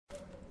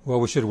Well,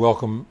 we should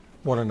welcome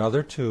one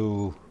another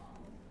to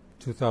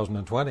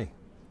 2020.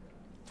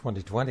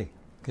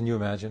 Can you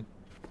imagine?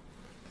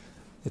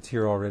 It's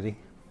here already.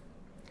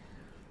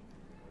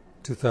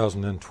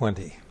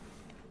 2020.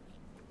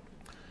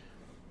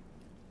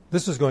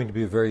 This is going to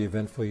be a very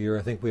eventful year.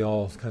 I think we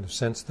all kind of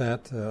sense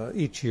that.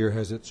 Each year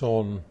has its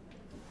own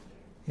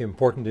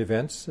important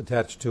events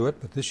attached to it,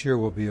 but this year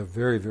will be a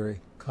very, very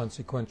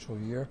consequential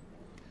year.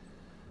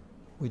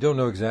 We don't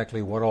know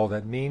exactly what all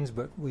that means,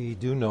 but we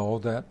do know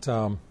that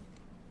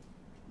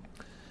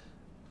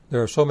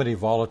there are so many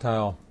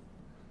volatile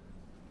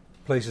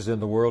places in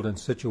the world and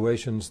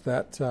situations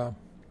that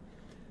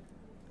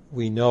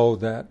we know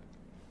that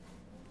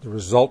the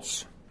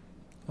results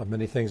of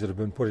many things that have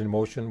been put in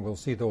motion, we'll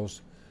see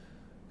those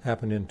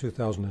happen in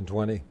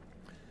 2020.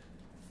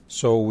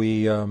 So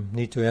we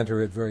need to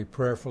enter it very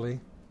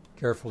prayerfully,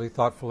 carefully,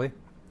 thoughtfully.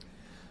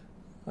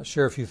 I'll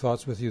share a few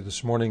thoughts with you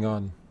this morning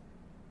on,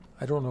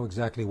 I don't know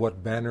exactly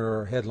what banner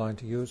or headline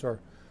to use or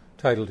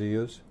title to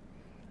use,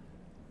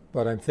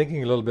 but I'm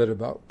thinking a little bit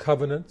about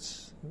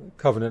covenants,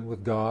 covenant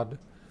with God,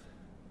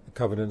 the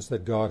covenants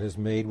that God has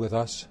made with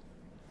us.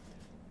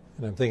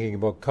 And I'm thinking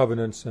about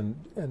covenants and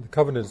the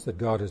covenants that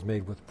God has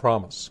made with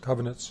promise.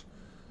 Covenants.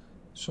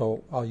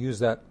 So I'll use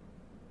that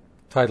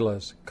title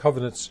as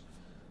covenants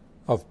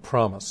of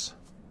promise.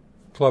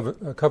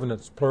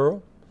 Covenants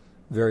plural,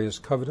 various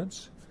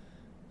covenants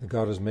that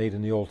God has made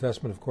in the Old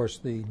Testament. Of course,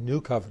 the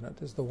New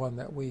Covenant is the one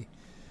that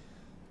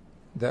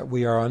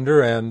we are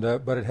under, and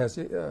but it has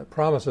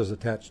promises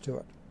attached to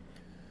it.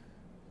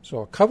 So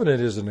a covenant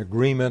is an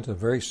agreement, a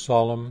very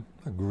solemn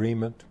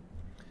agreement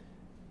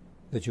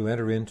that you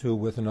enter into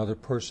with another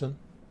person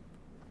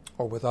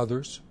or with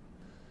others.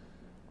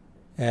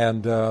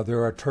 And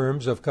there are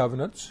terms of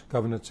covenants.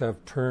 Covenants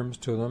have terms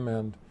to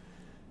them,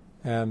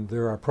 and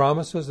there are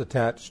promises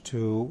attached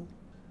to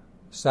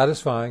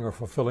satisfying or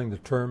fulfilling the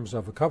terms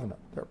of a covenant.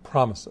 They're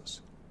promises.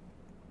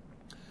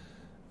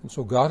 And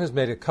so God has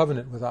made a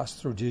covenant with us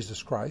through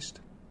Jesus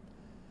Christ,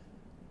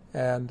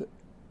 and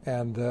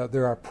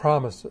there are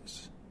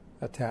promises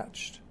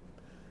attached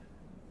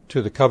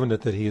to the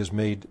covenant that He has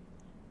made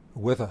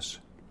with us.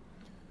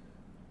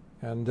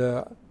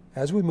 And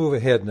as we move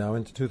ahead now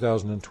into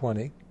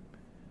 2020,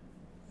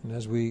 and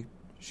as we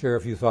share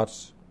a few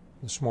thoughts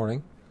this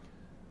morning,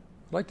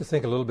 I'd like to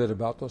think a little bit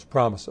about those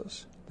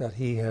promises that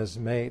He has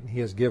made, He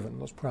has given,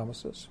 those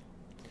promises.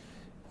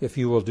 If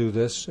you will do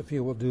this, if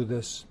you will do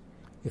this,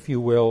 if you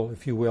will,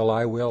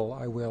 I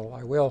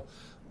will.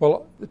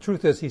 Well, the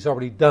truth is He's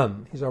already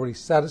done. He's already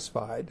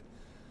satisfied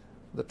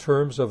the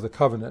terms of the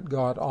covenant,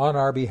 God on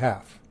our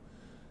behalf.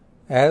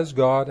 As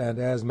God and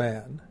as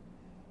man,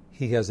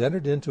 He has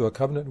entered into a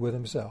covenant with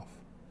Himself,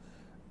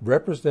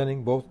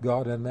 representing both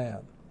God and man,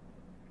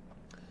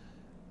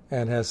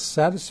 and has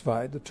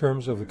satisfied the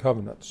terms of the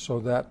covenant so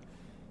that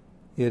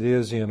it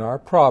is in our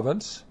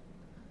province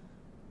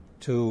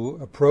to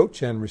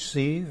approach and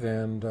receive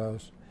and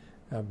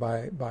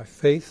by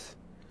faith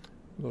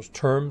those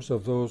terms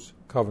of those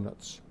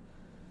covenants,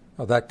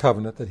 of that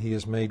covenant that He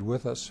has made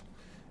with us.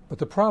 But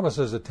the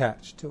promises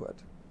attached to it,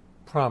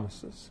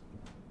 promises.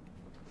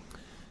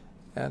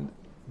 And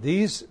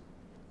these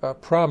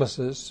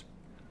promises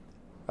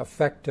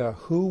affect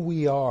who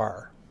we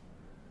are.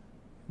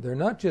 They're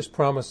not just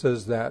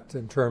promises that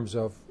in terms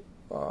of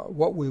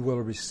what we will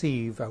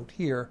receive out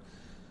here,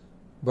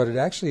 but it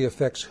actually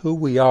affects who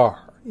we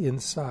are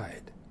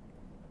inside.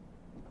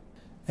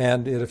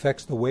 And it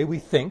affects the way we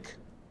think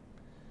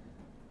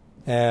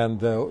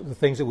and the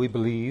things that we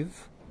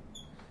believe,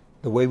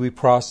 the way we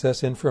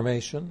process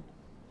information.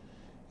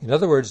 In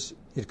other words,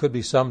 it could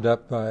be summed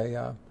up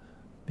by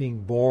being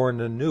born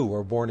anew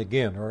or born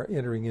again or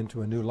entering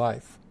into a new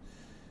life,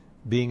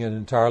 being an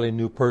entirely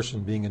new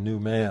person, being a new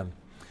man.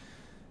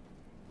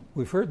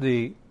 We've heard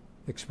the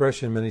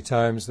expression many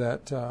times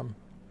that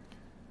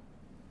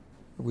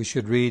we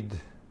should read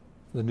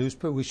the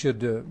newspaper. We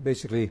should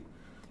basically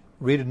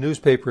read a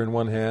newspaper in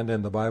one hand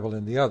and the Bible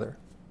in the other.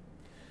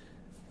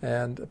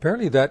 And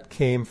apparently that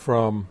came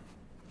from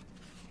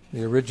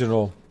the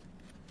original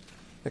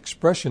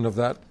expression of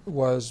that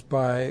was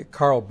by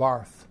Karl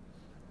Barth.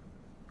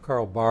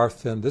 Karl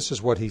Barth, and this is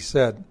what he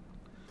said.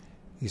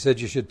 He said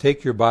you should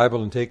take your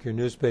Bible and take your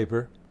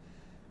newspaper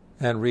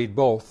and read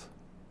both,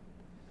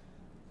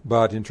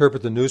 but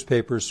interpret the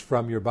newspapers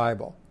from your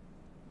Bible.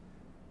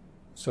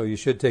 So you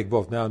should take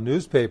both. Now,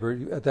 newspaper,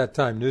 at that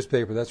time,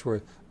 newspaper, that's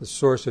where the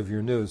source of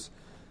your news.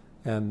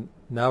 And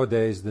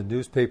nowadays, the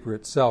newspaper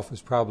itself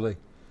is probably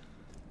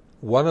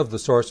one of the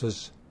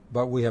sources,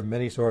 but we have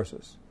many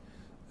sources.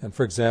 And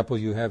for example,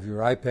 you have your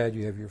iPad,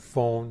 you have your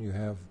phone, you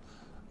have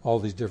all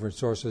these different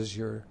sources,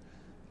 your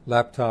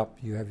laptop,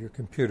 you have your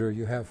computer,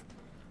 you have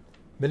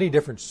many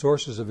different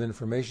sources of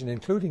information,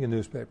 including a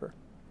newspaper.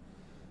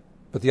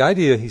 But the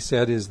idea, he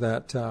said, is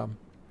that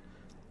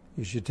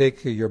you should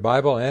take your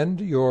Bible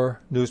and your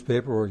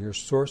newspaper or your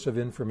source of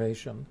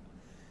information,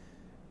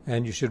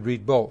 and you should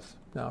read both.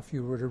 Now, if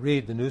you were to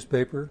read the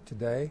newspaper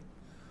today,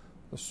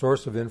 the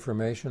source of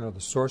information or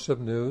the source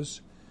of news,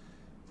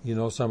 you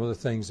know some of the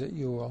things that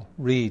you will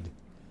read.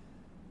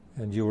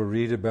 and you will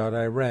read about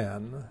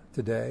Iran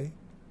today,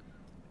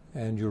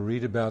 and you'll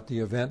read about the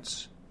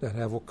events that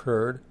have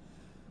occurred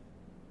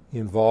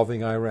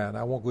involving Iran.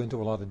 I won't go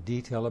into a lot of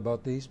detail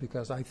about these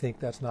because I think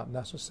that's not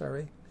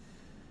necessary.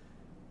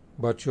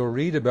 But you'll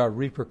read about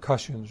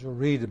repercussions. You'll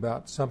read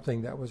about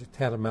something that was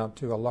tantamount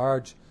to a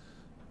large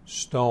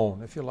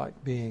stone, if you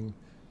like, being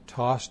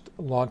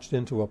launched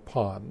into a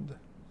pond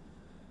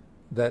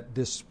that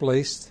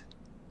displaced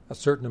a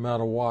certain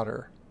amount of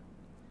water.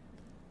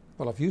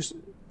 Well, if you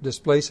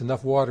displace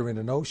enough water in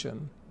an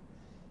ocean,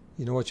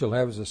 you know what you'll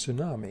have is a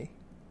tsunami.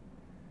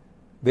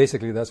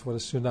 Basically, that's what a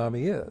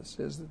tsunami is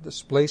the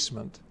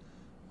displacement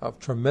of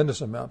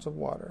tremendous amounts of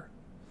water.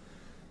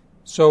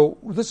 So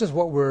this is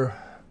what we're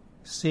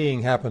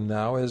seeing happen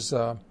now, is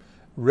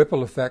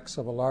ripple effects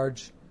of a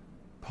large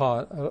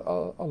pond,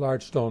 a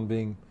large stone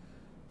being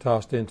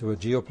tossed into a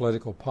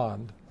geopolitical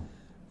pond,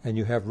 and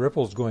you have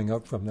ripples going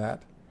up from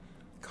that,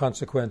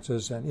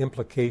 consequences and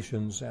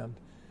implications and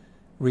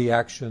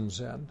reactions.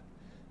 And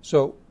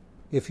so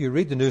if you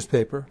read the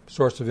newspaper,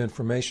 source of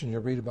information,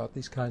 you'll read about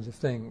these kinds of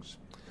things.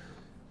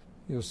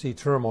 You'll see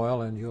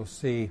turmoil, and you'll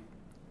see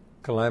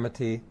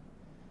calamity,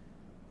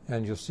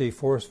 and you'll see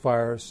forest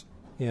fires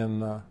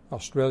in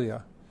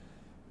Australia.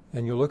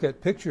 And you look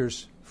at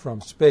pictures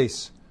from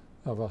space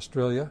of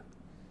Australia,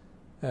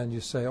 and you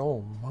say,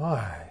 oh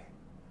my.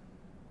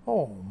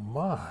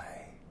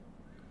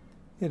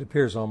 It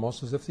appears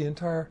almost as if the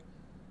entire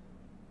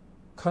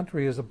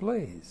country is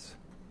ablaze.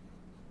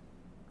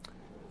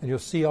 And you'll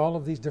see all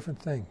of these different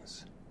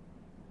things.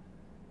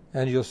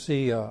 And you'll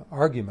see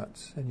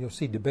arguments, and you'll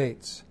see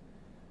debates.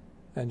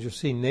 And you'll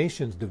see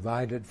nations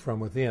divided from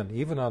within,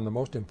 even on the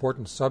most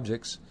important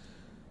subjects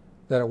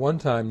that at one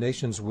time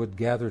nations would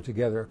gather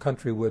together. A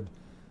country would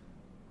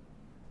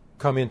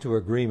come into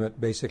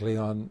agreement basically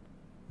on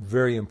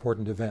very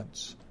important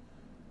events,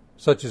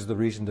 such as the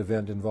recent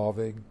event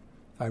involving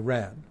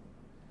Iran.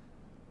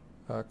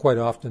 Quite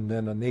often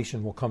then a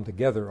nation will come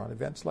together on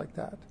events like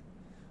that.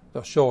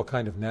 They'll show a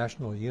kind of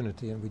national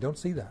unity, and we don't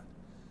see that.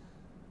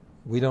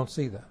 We don't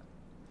see that.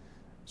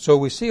 So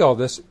we see all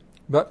this.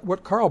 But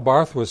what Karl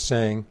Barth was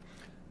saying,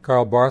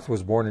 Karl Barth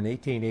was born in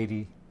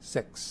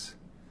 1886.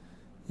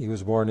 He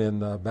was born in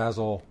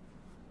Basel,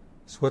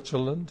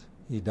 Switzerland.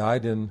 He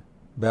died in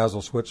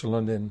Basel,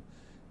 Switzerland in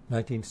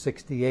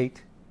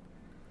 1968.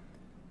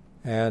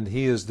 And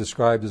he is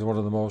described as one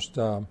of the most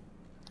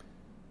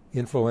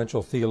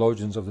influential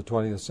theologians of the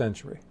 20th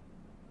century.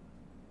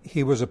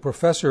 He was a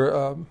professor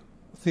of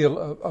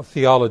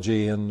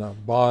theology in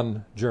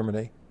Bonn,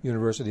 Germany,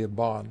 University of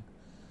Bonn,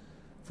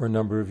 for a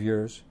number of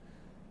years.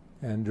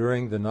 And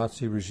during the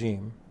Nazi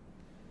regime,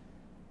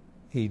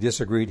 he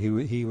disagreed.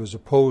 He was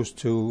opposed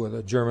to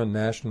the German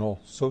National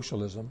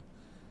Socialism.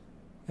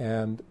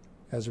 And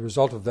as a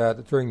result of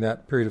that, during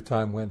that period of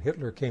time when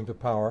Hitler came to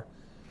power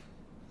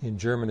in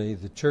Germany,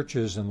 the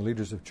churches and the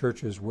leaders of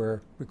churches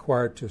were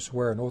required to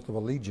swear an oath of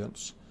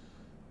allegiance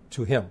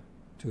to him,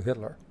 to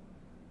Hitler,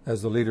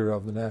 as the leader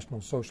of the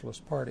National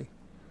Socialist Party.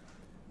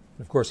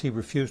 And of course, he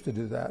refused to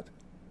do that.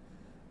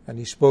 And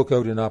he spoke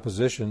out in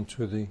opposition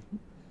to the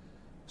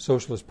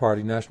Socialist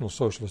Party, National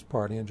Socialist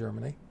Party in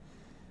Germany.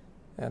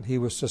 And he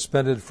was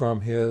suspended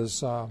from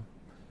his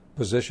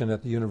position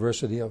at the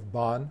University of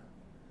Bonn.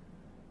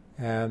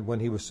 And when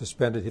he was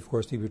suspended, of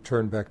course, he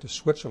returned back to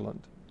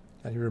Switzerland.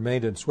 And he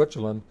remained in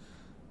Switzerland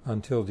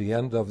until the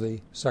end of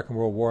the Second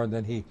World War. And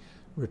then he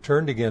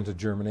returned again to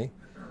Germany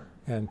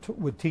and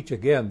would teach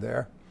again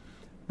there.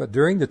 But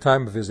during the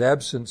time of his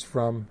absence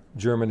from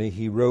Germany,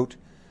 he wrote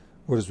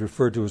what is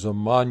referred to as a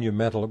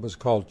monumental, it was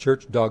called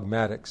Church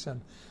Dogmatics.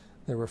 And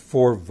there were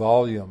 4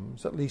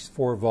 volumes, at least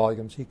 4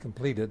 volumes he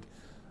completed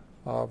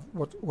of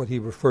what he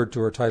referred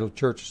to or titled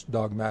Church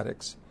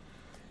Dogmatics.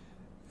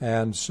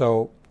 And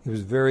so he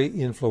was very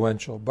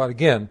influential. But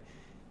again,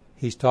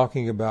 he's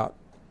talking about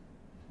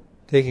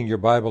taking your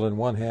Bible in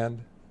one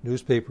hand,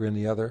 newspaper in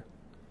the other.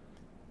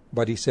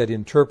 But he said,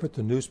 interpret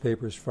the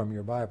newspapers from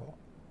your Bible.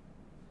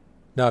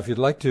 Now, if you'd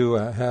like to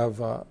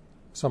have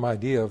some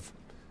idea of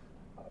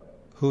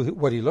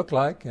what he looked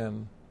like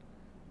and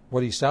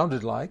what he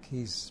sounded like,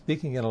 he's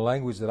speaking in a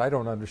language that I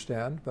don't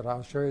understand, but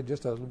I'll show you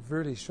just a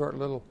really short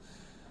little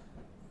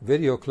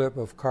video clip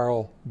of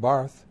Karl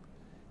Barth.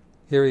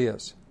 Here he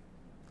is.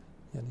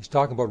 And he's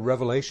talking about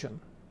revelation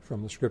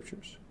from the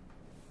Scriptures.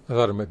 I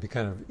thought it might be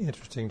kind of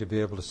interesting to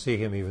be able to see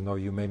him, even though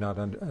you may not,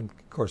 and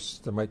of course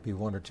there might be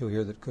 1 or 2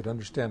 here that could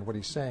understand what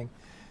he's saying,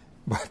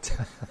 but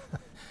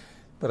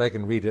but I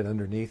can read it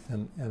underneath,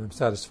 and I'm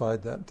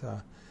satisfied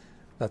that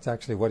that's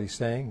actually what he's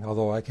saying,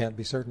 although I can't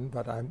be certain,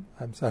 but I'm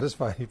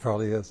satisfied he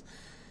probably is.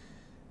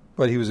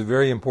 But he was a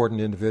very important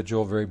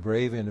individual, very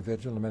brave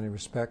individual in many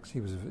respects.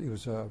 He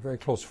was a very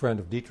close friend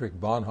of Dietrich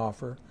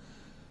Bonhoeffer.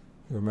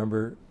 You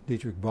remember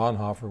Dietrich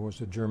Bonhoeffer was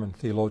a German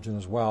theologian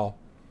as well.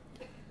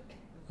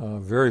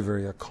 Very,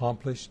 very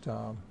accomplished.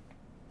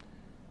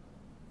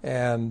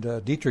 And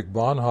Dietrich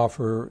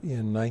Bonhoeffer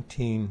in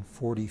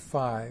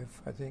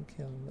 1945, I think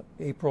in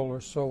April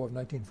or so of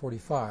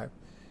 1945,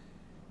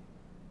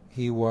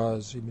 He'd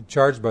been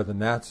charged by the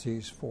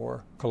Nazis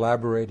for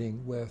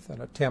collaborating with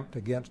an attempt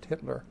against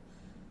Hitler.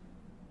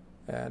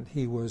 And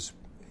he was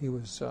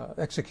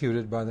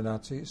executed by the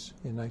Nazis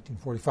in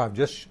 1945,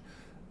 just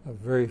a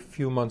very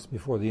few months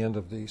before the end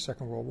of the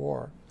Second World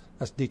War.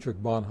 That's Dietrich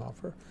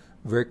Bonhoeffer,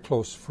 a very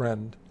close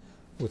friend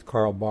with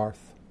Karl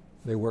Barth.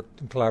 They worked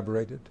and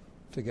collaborated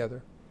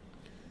together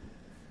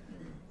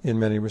in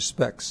many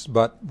respects.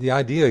 But the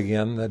idea,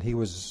 again, that he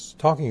was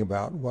talking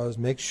about was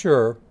make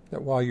sure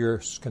that while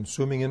you're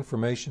consuming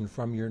information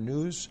from your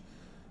news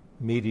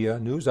media,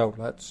 news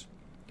outlets,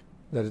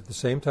 that at the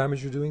same time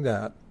as you're doing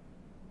that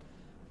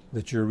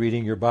you're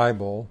reading your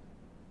Bible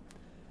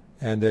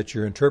and that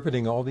you're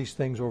interpreting all these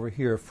things over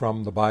here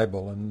from the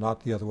Bible and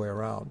not the other way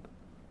around.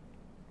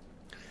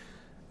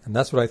 And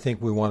that's what I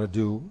think we want to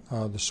do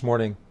this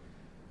morning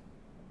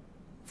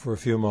for a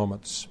few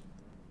moments.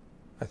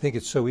 I think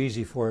it's so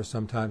easy for us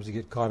sometimes to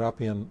get caught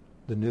up in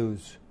the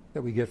news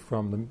that we get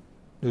from the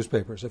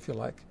newspapers, if you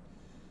like.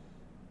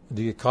 And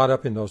to get caught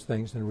up in those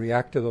things and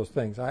react to those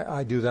things.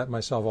 I do that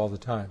myself all the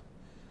time.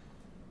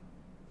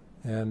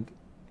 And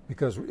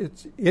because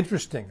it's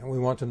interesting and we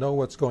want to know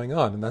what's going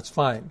on, and that's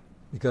fine.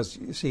 Because,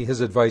 you see, his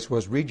advice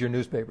was read your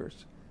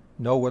newspapers,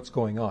 know what's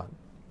going on.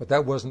 But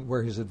that wasn't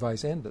where his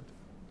advice ended.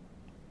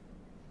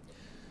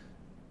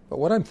 But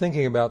what I'm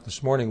thinking about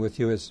this morning with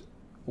you is,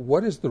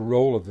 what is the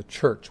role of the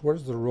church? What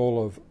is the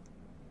role of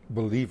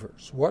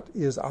believers? What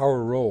is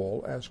our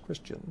role as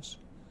Christians?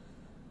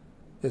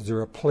 Is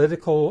there a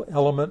political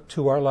element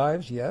to our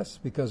lives? Yes,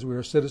 because we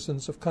are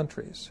citizens of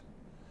countries.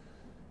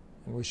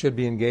 And we should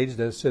be engaged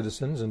as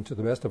citizens and to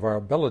the best of our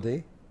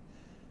ability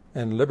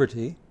and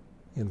liberty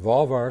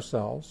involve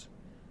ourselves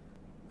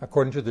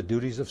according to the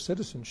duties of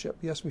citizenship.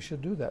 Yes, we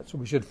should do that. So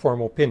we should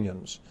form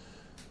opinions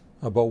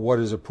about what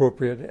is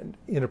appropriate and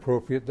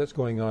inappropriate that's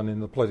going on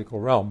in the political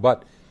realm.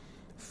 But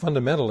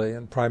fundamentally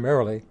and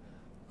primarily,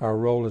 our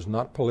role is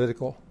not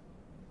political.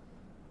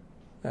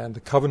 And the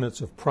covenants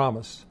of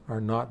promise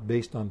are not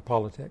based on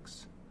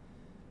politics.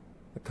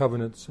 The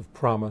covenants of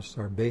promise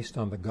are based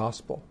on the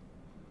gospel,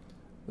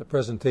 the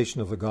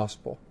presentation of the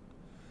gospel.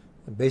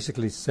 And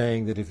basically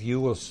saying that if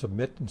you will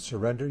submit and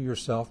surrender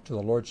yourself to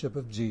the Lordship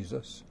of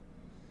Jesus,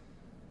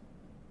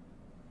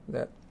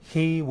 that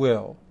He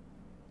will,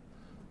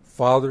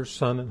 Father,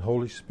 Son, and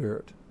Holy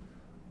Spirit,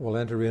 will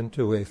enter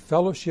into a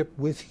fellowship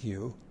with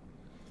you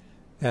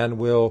and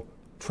will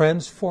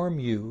transform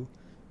you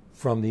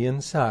from the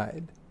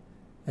inside,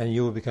 and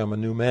you will become a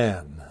new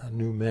man, a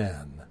new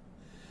man.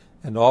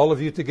 And all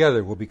of you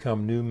together will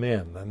become new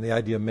men. And the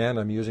idea of man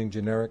I'm using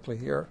generically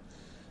here.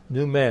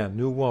 New man,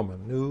 new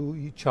woman,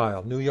 new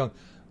child, new young,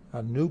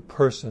 a new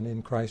person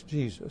in Christ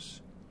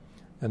Jesus.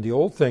 And the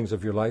old things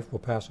of your life will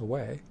pass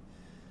away,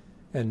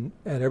 and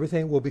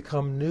everything will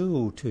become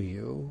new to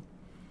you.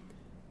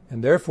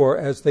 And therefore,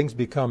 as things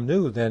become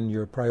new, then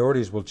your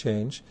priorities will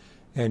change,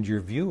 and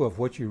your view of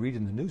what you read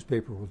in the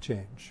newspaper will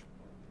change.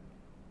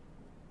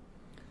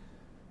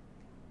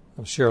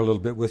 I'll share a little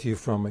bit with you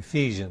from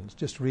Ephesians.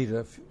 Just read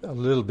a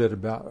little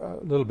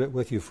bit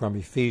with you from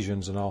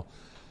Ephesians, and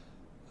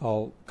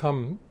I'll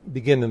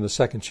begin in the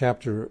second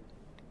chapter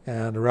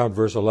and around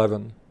verse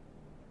 11.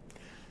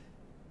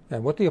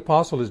 And what the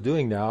apostle is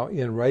doing now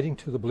in writing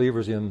to the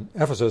believers in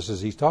Ephesus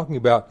is he's talking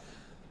about,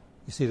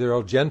 you see, they're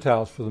all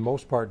Gentiles for the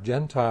most part,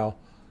 Gentile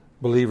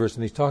believers,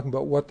 and he's talking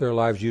about what their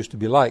lives used to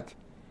be like.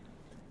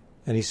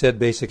 And he said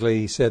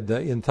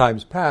that in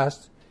times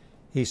past,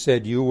 he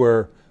said you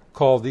were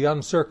called the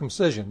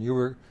uncircumcision.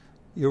 You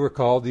were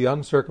called the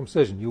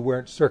uncircumcision. You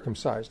weren't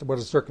circumcised. What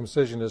is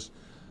circumcision is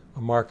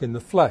a mark in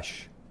the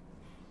flesh,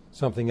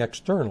 something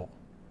external.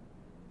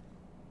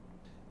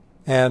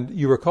 And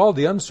you were called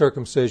the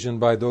uncircumcision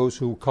by those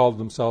who called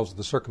themselves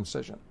the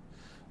circumcision.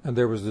 And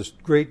there was this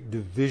great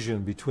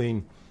division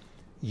between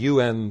you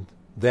and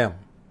them.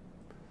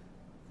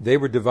 They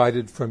were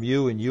divided from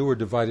you and you were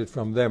divided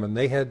from them. And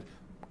they had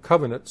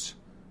covenants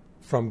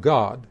from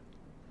God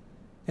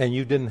and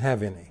you didn't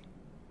have any.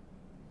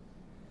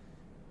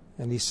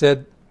 And he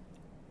said,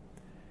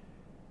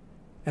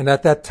 and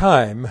at that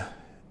time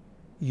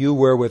you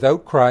were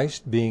without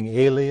Christ, being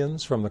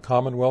aliens from the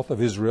commonwealth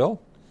of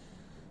Israel,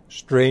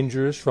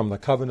 strangers from the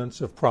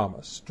covenants of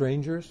promise.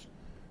 Strangers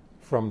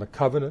from the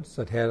covenants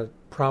that had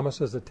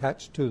promises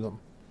attached to them.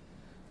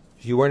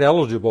 You weren't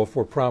eligible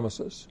for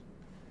promises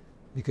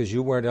because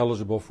you weren't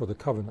eligible for the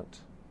covenant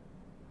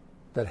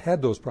that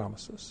had those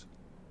promises.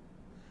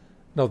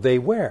 No, they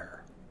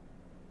were,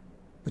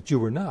 but you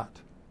were not.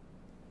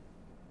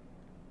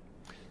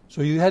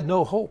 So you had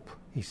no hope,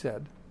 he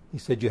said. He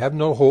said you have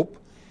no hope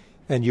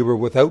and you were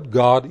without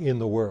God in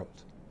the world.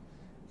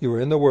 You were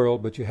in the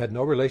world, but you had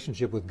no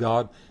relationship with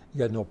God.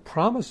 You had no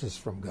promises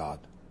from God.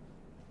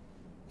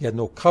 You had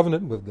no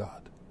covenant with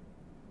God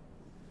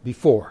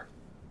before.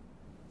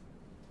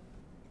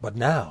 But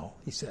now,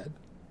 he said,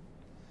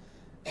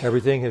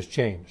 everything has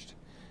changed.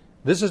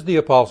 This is the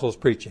apostle's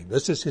preaching.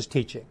 This is his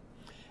teaching.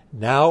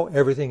 Now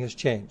everything has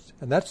changed.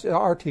 And that's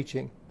our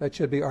teaching. That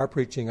should be our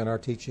preaching and our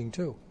teaching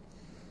too.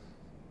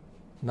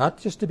 Not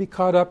just to be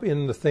caught up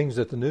in the things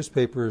that the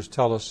newspapers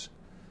tell us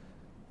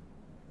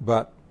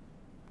but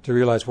to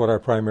realize what our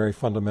primary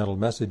fundamental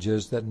message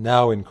is, that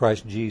now in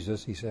Christ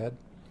Jesus, he said,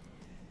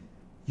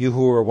 you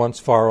who were once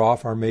far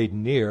off are made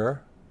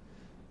near.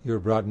 You were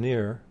brought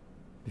near.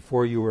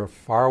 Before you were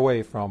far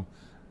away from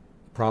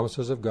the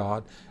promises of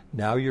God.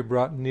 Now you're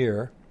brought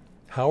near.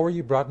 How are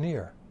you brought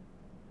near?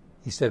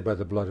 He said, by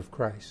the blood of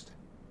Christ.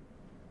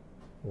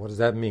 What does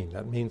that mean?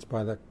 That means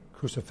by the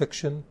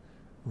crucifixion,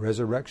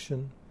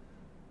 resurrection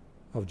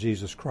of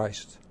Jesus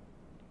Christ.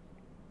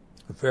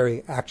 A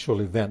very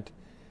actual event,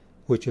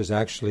 which is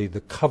actually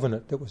the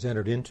covenant that was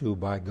entered into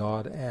by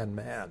God and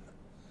man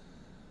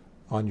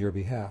on your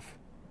behalf.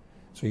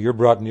 So you're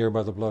brought near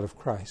by the blood of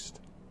Christ.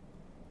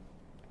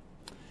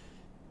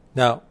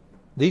 Now,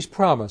 these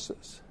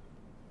promises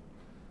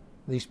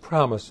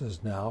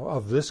now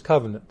of this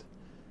covenant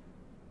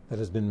that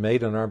has been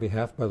made on our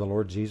behalf by the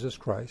Lord Jesus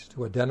Christ,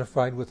 who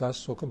identified with us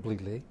so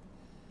completely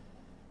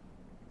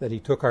that he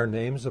took our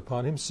names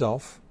upon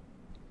himself,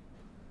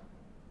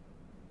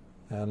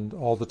 and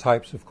all the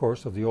types, of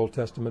course, of the Old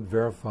Testament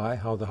verify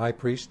how the high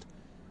priest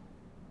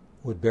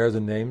would bear the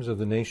names of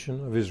the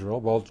nation of Israel,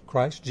 while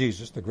Christ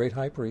Jesus, the great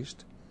high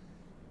priest,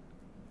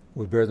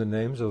 would bear the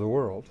names of the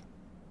world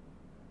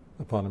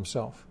upon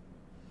himself,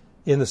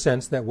 in the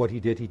sense that what he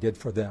did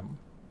for them,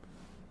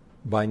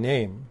 by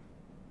name,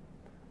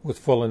 with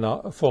full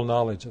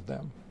knowledge of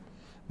them.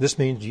 This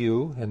means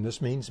you, and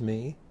this means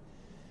me,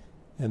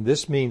 and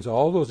this means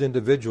all those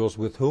individuals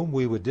with whom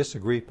we would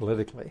disagree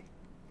politically.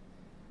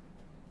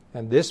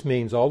 And this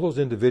means all those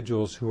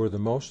individuals who are the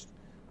most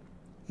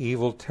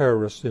evil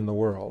terrorists in the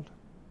world,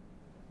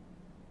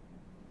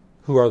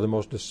 who are the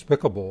most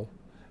despicable,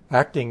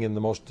 acting in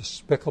the most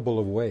despicable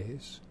of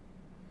ways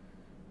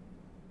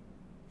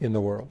in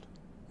the world,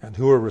 and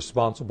who are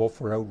responsible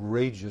for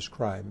outrageous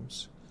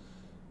crimes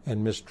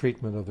and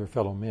mistreatment of their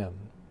fellow men.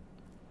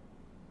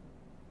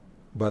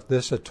 But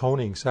this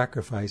atoning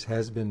sacrifice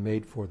has been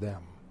made for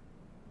them.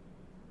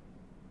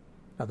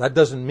 Now that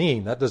does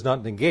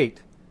not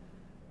negate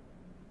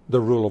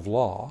the rule of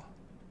law,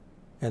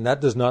 and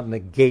that does not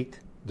negate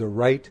the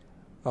right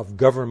of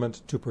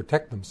government to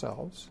protect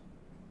themselves.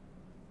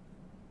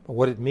 But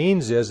what it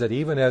means is that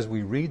even as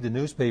we read the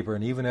newspaper,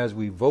 and even as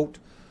we vote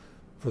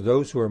for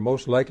those who are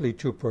most likely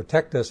to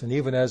protect us, and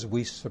even as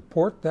we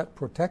support that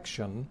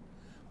protection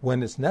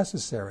when it's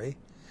necessary,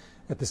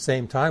 at the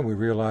same time we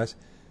realize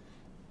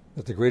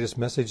that the greatest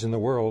message in the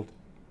world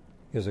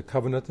is a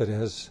covenant that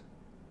has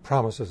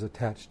promises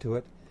attached to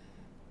it,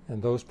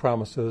 and those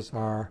promises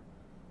are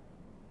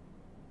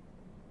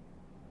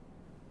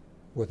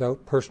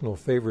without personal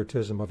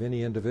favoritism of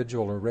any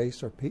individual or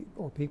race or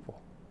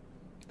people.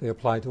 They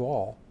apply to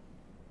all.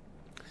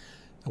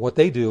 And what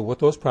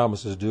those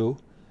promises do,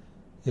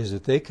 is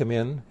that they come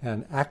in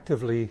and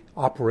actively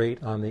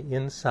operate on the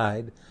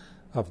inside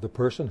of the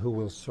person who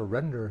will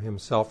surrender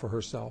himself or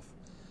herself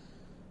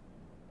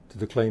to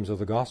the claims of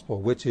the gospel,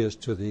 which is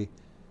to the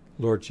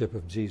lordship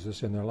of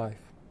Jesus in their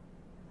life,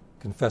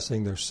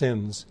 confessing their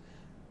sins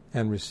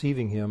and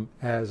receiving him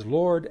as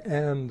Lord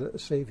and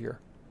Savior.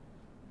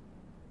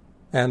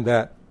 And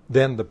that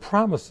then the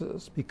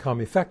promises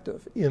become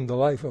effective in the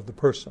life of the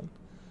person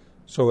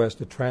so as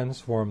to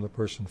transform the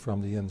person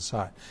from the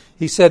inside.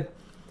 He said,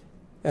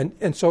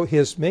 and so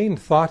his main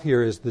thought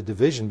here is the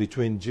division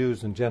between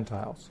Jews and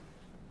Gentiles.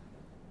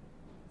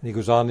 And he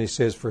goes on and he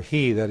says, for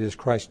he, that is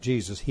Christ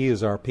Jesus, he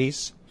is our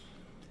peace,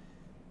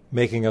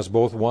 making us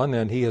both one,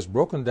 and he has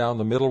broken down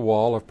the middle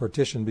wall of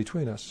partition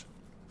between us.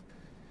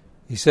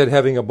 He said,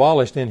 having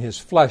abolished in his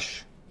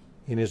flesh,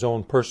 in his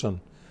own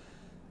person,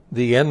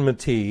 the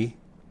enmity,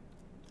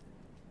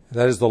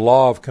 that is the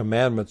law of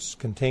commandments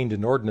contained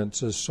in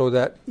ordinances, so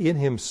that in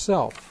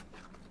himself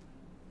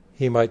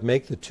he might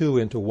make the two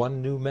into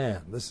one new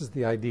man. This is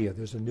the idea.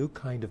 There's a new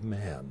kind of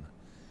man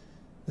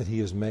that he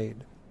has made.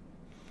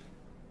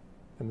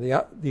 And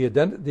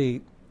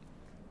the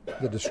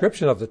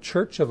description of the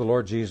church of the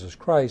Lord Jesus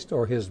Christ,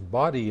 or his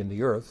body in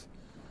the earth,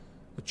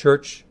 the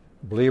church,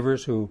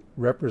 believers who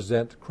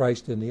represent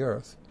Christ in the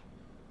earth,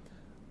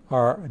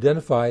 are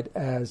identified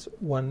as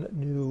one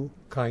new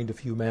kind of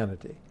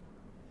humanity.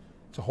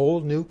 It's a whole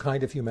new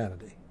kind of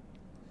humanity.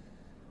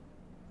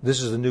 This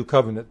is the new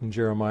covenant in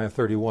Jeremiah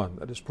 31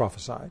 that is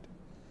prophesied.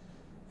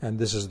 And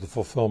this is the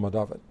fulfillment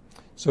of it.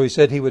 So he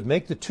said he would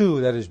make the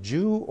two, that is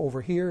Jew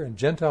over here and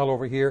Gentile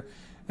over here,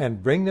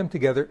 and bring them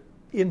together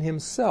in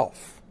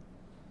himself.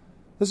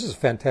 This is a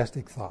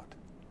fantastic thought.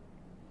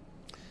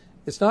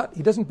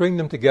 He doesn't bring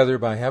them together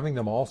by having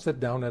them all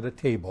sit down at a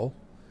table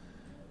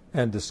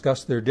and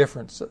discuss their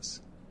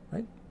differences.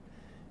 Right?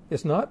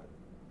 It's not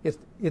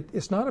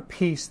a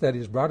peace that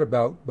is brought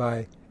about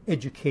by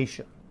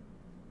education.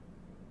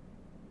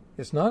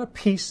 It's not a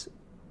peace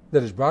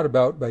that is brought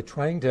about by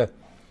trying to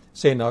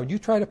say, now you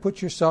try to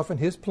put yourself in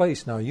his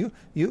place. Now you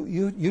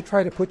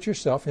try to put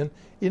yourself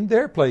in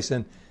their place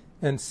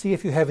and see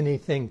if you have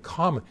anything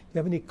common. You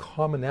have any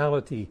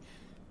commonality,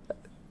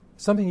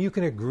 something you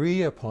can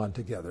agree upon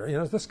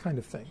together. This kind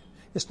of thing.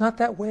 It's not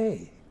that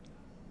way.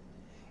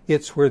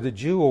 It's where the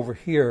Jew over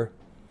here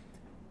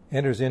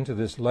enters into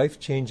this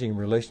life-changing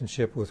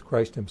relationship with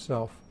Christ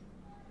himself,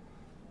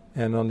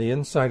 And on the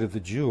inside of the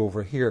Jew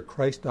over here,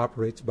 Christ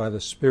operates by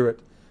the Spirit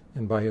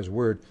and by His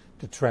Word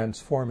to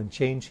transform and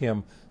change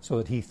him so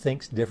that he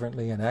thinks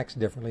differently and acts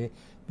differently,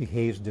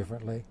 behaves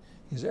differently.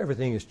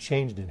 Everything is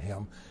changed in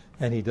him.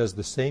 And he does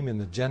the same in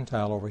the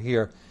Gentile over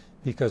here,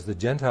 because the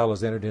Gentile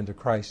has entered into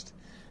Christ.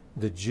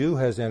 The Jew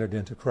has entered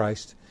into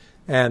Christ.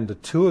 And the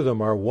two of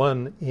them are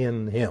one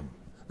in him.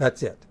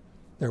 That's it.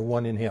 They're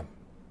one in him.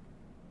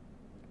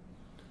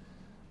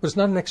 But it's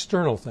not an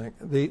external thing.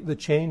 The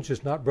change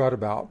is not brought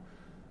about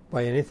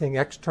by anything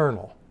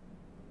external.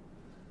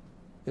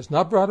 It's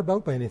not brought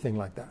about by anything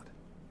like that.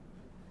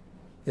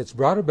 It's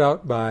brought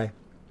about by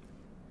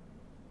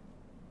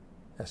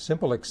a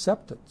simple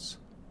acceptance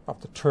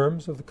of the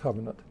terms of the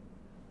covenant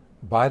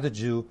by the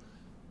Jew,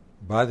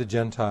 by the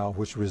Gentile,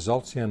 which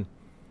results in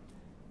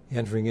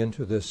entering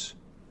into this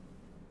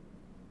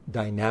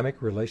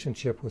dynamic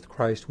relationship with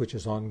Christ, which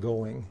is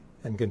ongoing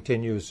and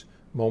continues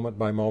moment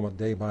by moment,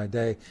 day by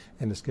day,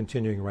 and is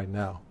continuing right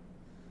now.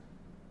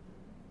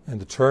 And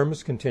the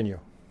terms continue.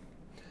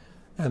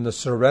 And the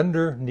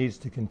surrender needs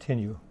to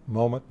continue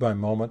moment by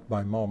moment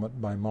by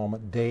moment by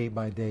moment, day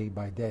by day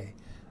by day.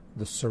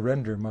 The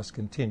surrender must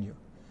continue.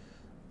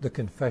 The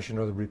confession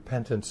or the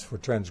repentance for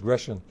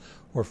transgression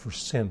or for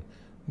sin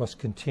must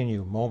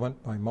continue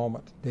moment by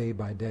moment, day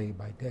by day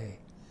by day.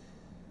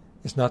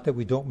 It's not that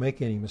we don't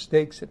make any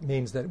mistakes. It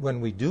means that when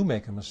we do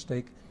make a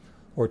mistake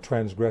or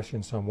transgress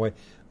in some way,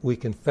 we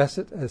confess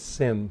it as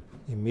sin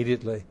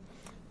immediately.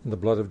 And the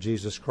blood of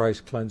Jesus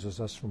Christ cleanses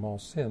us from all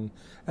sin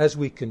as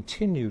we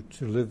continue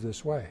to live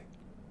this way.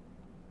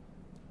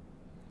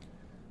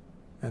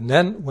 And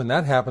then when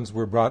that happens,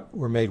 we're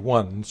made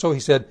one. And so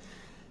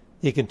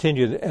he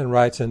continued and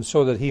writes, and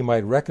so that he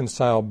might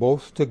reconcile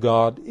both to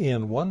God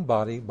in one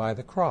body by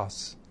the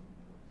cross,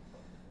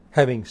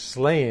 having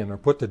slain or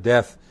put to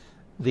death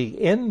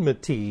the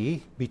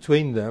enmity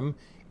between them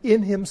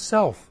in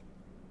himself.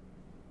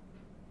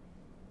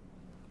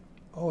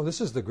 Oh, this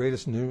is the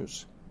greatest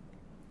news.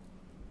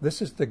 This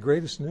is the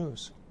greatest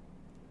news.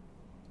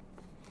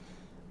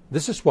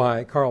 This is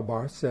why Karl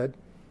Barth said,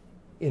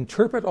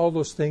 interpret all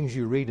those things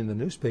you read in the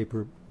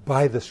newspaper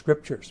by the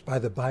Scriptures, by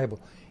the Bible.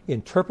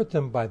 Interpret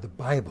them by the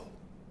Bible.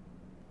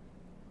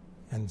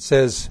 And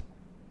says,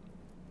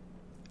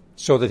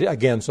 so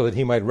that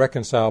he might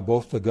reconcile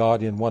both to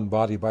God in one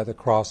body by the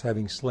cross,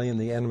 having slain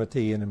the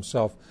enmity in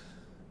himself.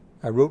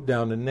 I wrote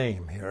down a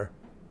name here.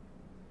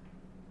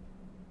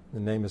 The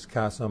name is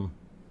Qasem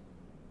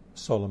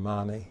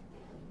Soleimani.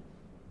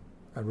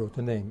 I wrote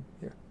the name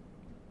here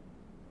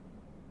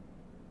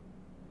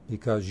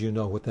because you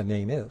know what the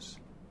name is.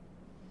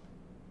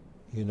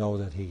 You know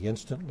that he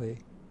instantly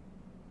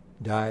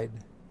died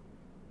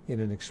in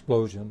an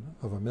explosion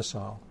of a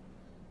missile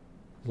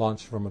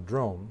launched from a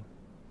drone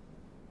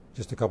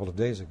just a couple of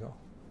days ago.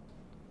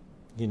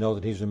 You know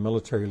that he's a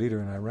military leader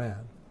in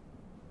Iran.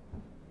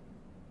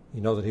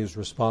 You know that he was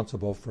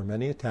responsible for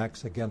many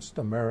attacks against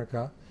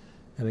America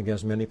and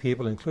against many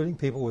people, including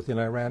people within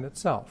Iran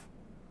itself.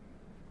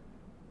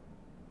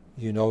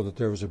 You know that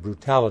there was a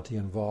brutality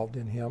involved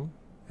in him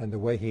and the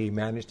way he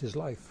managed his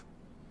life.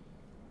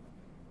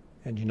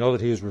 And you know that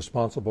he was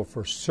responsible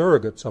for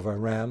surrogates of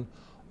Iran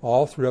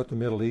all throughout the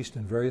Middle East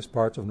and various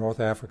parts of North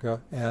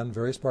Africa and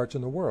various parts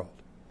in the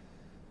world.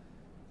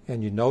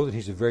 And you know that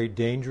he's a very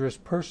dangerous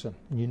person.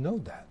 And you know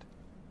that.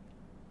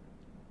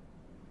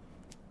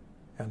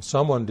 And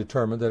someone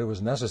determined that it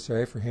was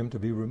necessary for him to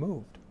be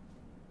removed.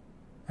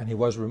 And he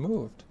was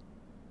removed.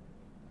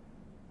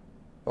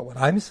 But what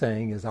I'm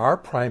saying is our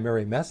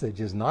primary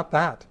message is not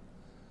that.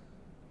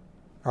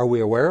 Are we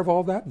aware of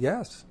all that?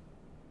 Yes.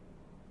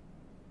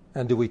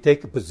 And do we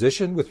take a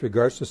position with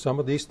regards to some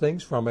of these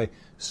things from a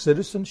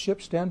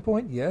citizenship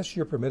standpoint? Yes,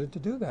 you're permitted to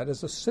do that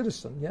as a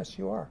citizen. Yes,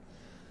 you are.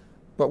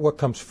 But what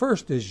comes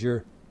first is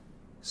your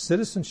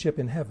citizenship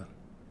in heaven,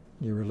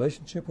 your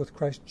relationship with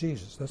Christ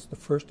Jesus. That's the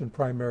first and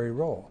primary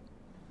role.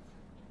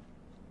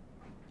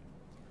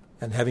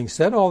 And having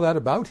said all that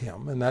about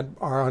him and that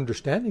our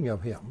understanding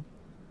of him,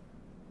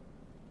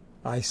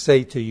 I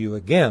say to you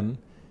again,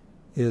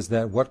 is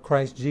that what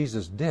Christ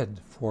Jesus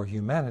did for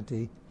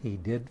humanity, he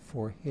did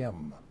for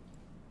him.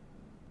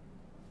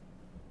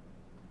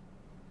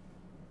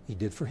 He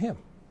did for him.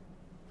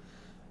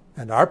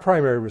 And our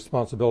primary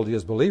responsibility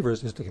as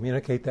believers is to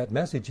communicate that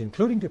message,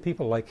 including to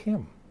people like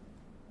him.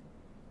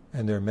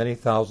 And there are many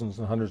thousands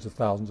and hundreds of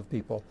thousands of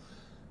people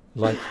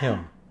like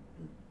him.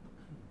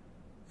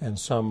 And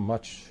some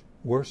much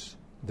worse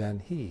than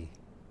he.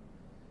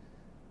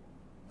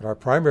 But our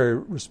primary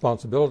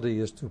responsibility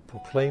is to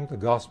proclaim the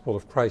gospel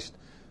of Christ,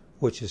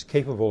 which is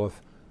capable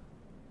of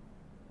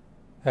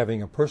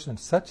having a person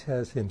such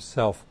as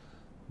himself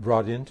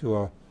brought into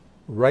a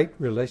right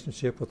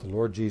relationship with the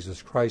Lord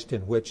Jesus Christ,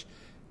 in which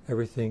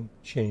everything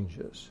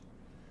changes.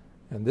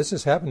 And this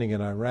is happening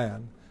in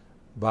Iran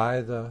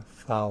by the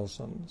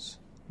thousands.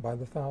 By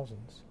the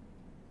thousands.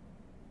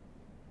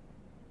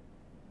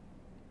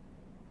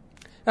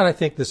 And I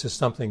think this is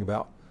something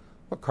about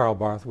what Karl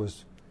Barth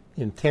was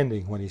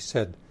intending when he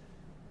said,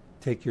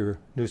 take your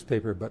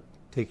newspaper, but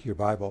take your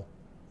Bible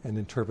and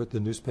interpret the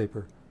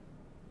newspaper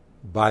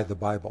by the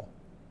Bible,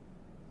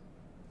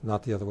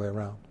 not the other way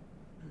around.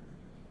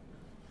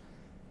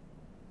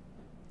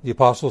 The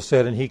apostle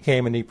said, and he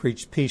came and he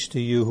preached peace to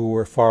you who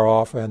were far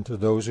off and to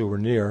those who were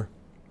near.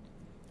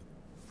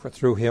 For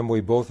through him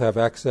we both have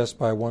access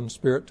by one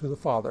Spirit to the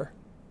Father.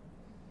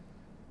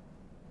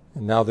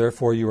 And now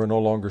therefore you are no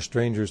longer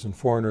strangers and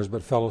foreigners,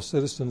 but fellow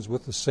citizens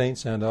with the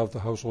saints and of the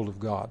household of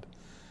God,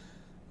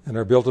 and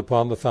are built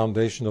upon the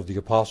foundation of the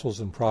apostles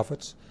and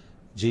prophets,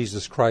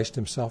 Jesus Christ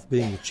himself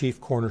being the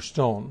chief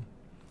cornerstone,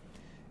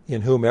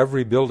 in whom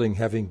every building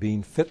having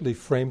been fitly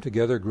framed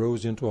together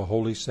grows into a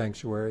holy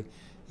sanctuary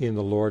in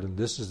the Lord. And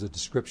this is the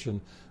description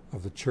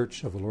of the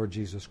church of the Lord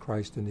Jesus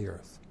Christ in the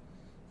earth.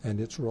 And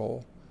its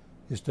role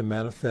is to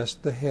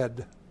manifest the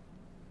head,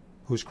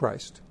 who's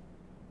Christ.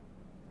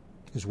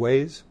 His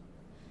ways,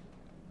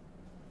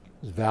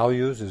 his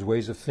values, his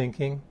ways of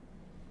thinking,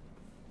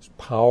 his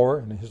power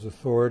and his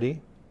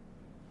authority,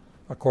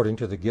 according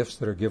to the gifts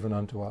that are given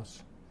unto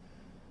us.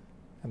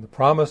 And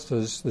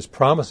this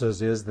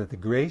promises is that the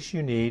grace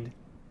you need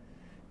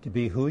to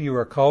be who you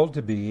are called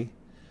to be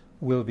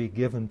will be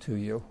given to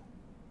you.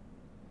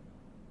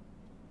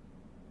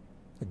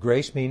 The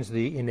grace means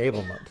the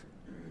enablement.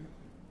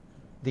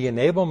 The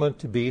enablement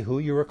to be who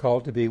you are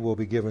called to be will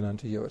be given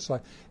unto you. It's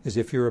like as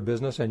if you're a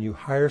business and you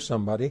hire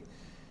somebody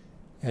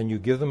and you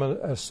give them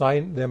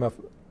assign them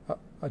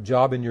a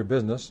job in your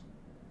business,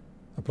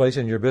 a place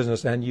in your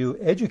business, and you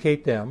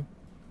educate them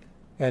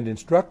and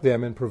instruct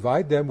them and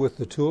provide them with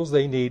the tools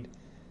they need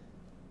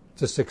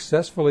to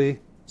successfully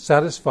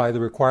satisfy the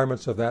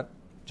requirements of that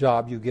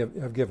job you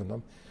have given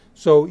them.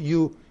 So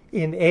you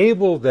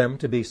enable them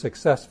to be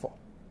successful.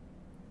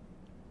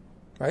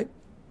 Right?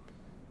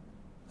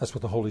 That's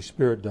what the Holy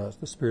Spirit does.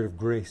 The Spirit of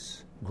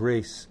grace.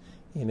 Grace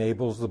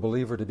enables the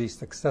believer to be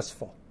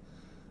successful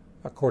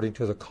according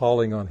to the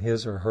calling on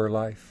his or her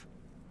life.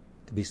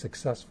 To be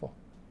successful.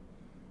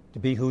 To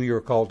be who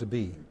you're called to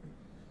be.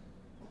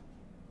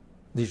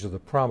 These are the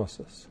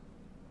promises.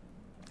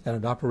 And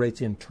it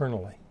operates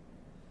internally.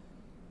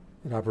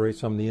 It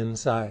operates on the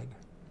inside.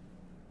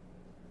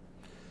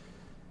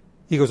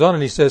 He goes on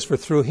and he says, for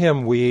through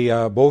him we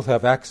both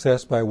have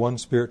access by one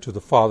Spirit to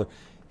the Father.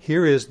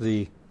 Here is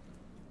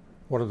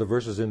one of the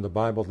verses in the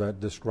Bible that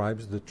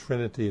describes the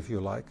Trinity, if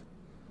you like,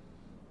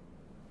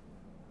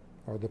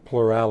 or the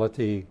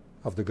plurality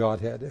of the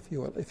Godhead, if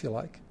you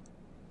like.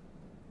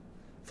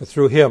 For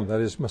through him,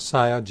 that is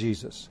Messiah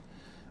Jesus,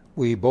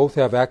 we both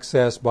have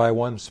access by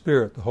one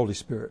Spirit, the Holy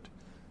Spirit,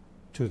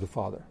 to the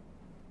Father.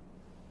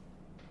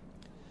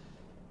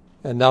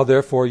 And now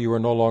therefore you are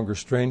no longer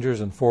strangers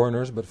and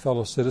foreigners, but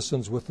fellow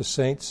citizens with the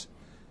saints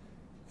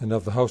and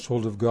of the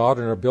household of God,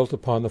 and are built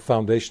upon the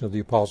foundation of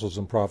the apostles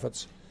and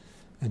prophets,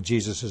 and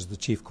Jesus is the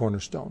chief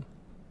cornerstone.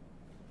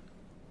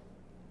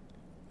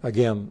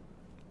 Again,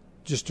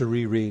 just to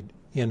reread,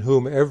 in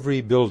whom every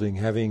building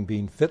having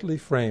been fitly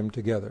framed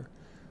together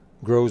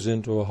grows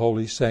into a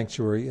holy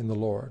sanctuary in the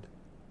Lord,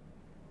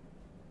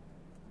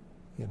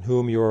 in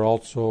whom you are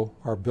also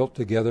are built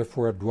together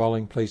for a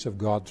dwelling place of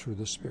God through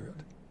the Spirit.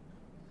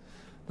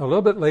 Now, a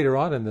little bit later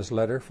on in this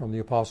letter from the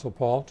Apostle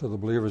Paul to the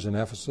believers in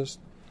Ephesus,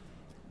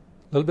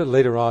 a little bit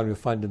later on you'll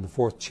find in the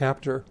 4th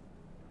chapter,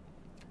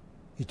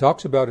 he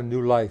talks about a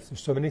new life.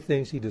 There's so many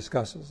things he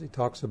discusses. He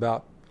talks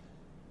about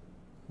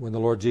when the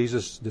Lord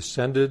Jesus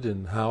descended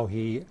and how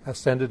he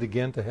ascended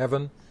again to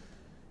heaven,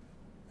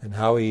 and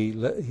how he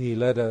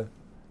led a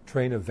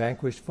train of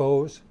vanquished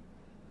foes,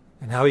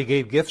 and how he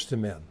gave gifts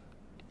to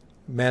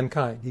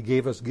mankind. He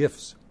gave us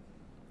gifts.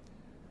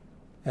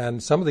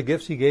 And some of the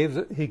gifts he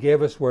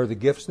gave us were the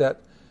gifts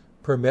that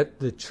permit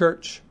the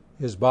church,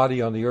 his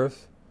body on the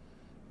earth,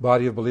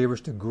 body of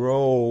believers, to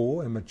grow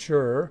and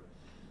mature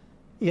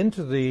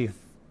into the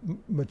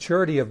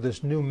maturity of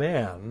this new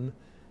man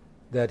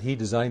that he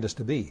designed us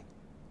to be,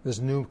 this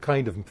new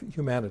kind of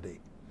humanity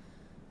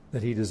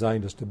that he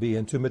designed us to be,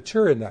 and to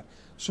mature in that,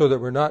 so that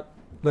we're not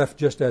left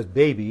just as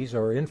babies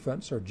or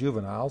infants or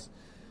juveniles,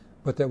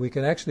 but that we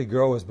can actually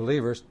grow as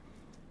believers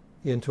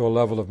into a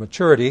level of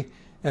maturity.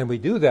 And we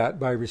do that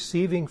by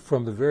receiving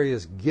from the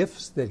various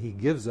gifts that he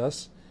gives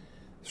us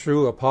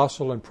through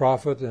apostle and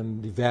prophet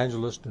and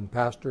evangelist and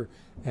pastor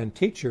and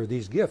teacher.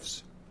 These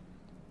gifts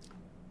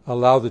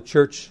allow the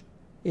church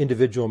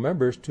individual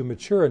members to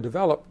mature and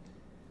develop,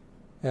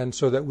 and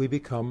so that we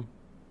become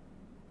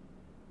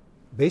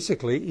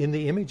basically in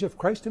the image of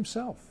Christ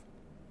himself,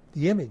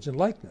 the image and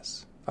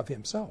likeness of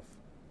himself.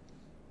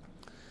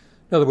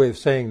 Another way of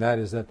saying that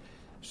is that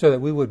so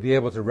that we would be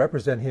able to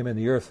represent him in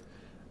the earth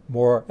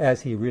more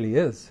as he really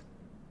is,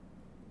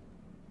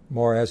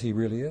 more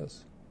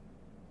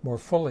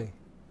fully.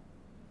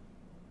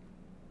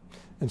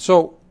 And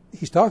so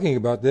he's talking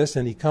about this,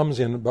 and he comes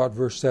in about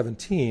verse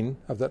 17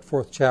 of that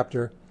 4th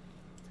chapter,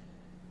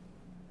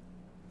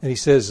 and he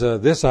says,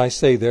 this I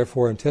say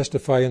therefore and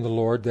testify in the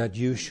Lord, that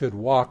you should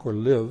walk or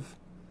live.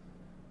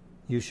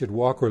 You should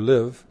walk or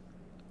live.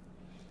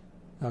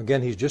 Now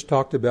again, he's just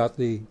talked about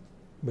the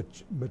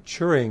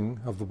maturing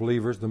of the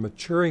believers, the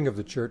maturing of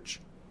the church,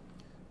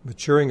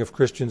 maturing of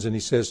Christians, and he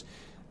says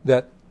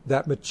that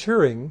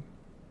maturing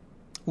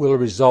will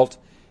result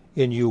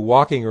in you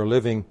walking or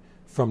living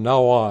from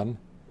now on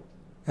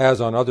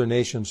as on other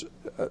nations.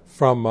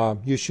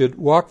 You should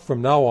walk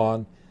from now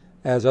on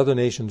as other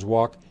nations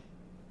walk.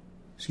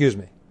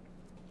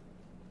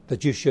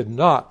 That you should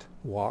not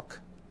walk.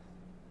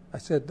 I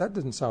said, that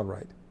doesn't sound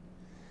right.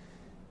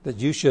 That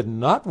you should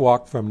not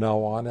walk from now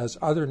on as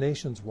other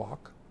nations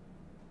walk.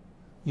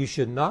 You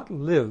should not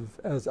live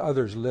as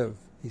others live,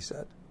 he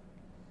said,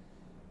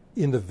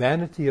 in the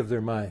vanity of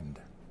their mind.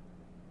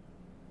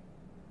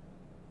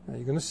 Now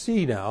you're going to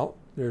see now,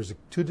 there's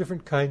two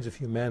different kinds of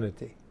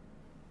humanity.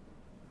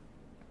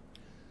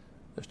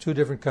 There's two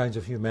different kinds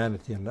of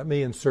humanity. And let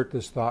me insert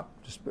this thought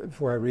just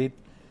before I read.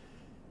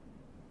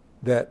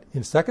 That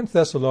in 2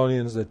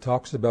 Thessalonians it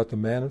talks about the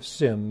man of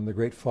sin, the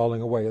great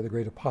falling away, or the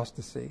great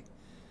apostasy,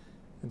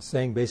 and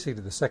saying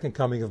basically the second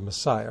coming of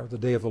Messiah, or the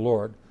day of the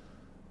Lord,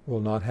 will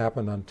not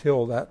happen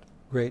until that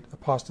great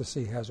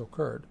apostasy has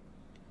occurred.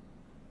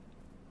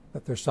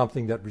 That there's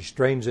something that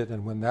restrains it,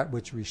 and when that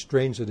which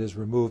restrains it is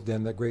removed,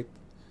 then the great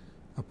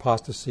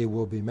apostasy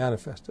will be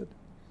manifested.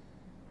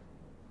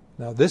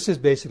 Now this is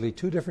basically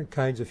two different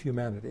kinds of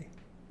humanity.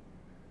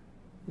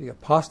 The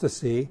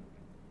apostasy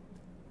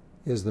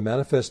is the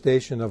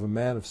manifestation of a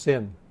man of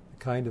sin, a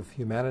kind of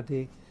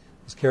humanity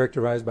is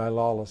characterized by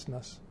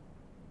lawlessness.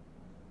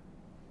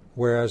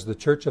 Whereas the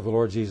Church of the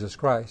Lord Jesus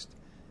Christ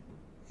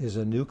is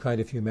a new kind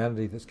of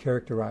humanity that's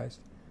characterized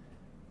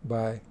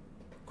by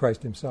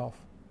Christ himself.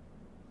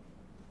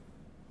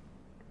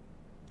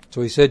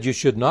 So he said, you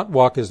should not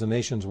walk as the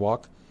nations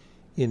walk,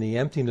 in the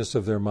emptiness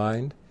of their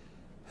mind,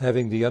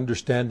 having the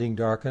understanding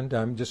darkened.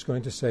 I'm just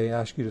going to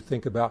ask you to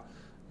think about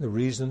the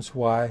reasons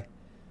why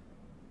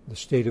the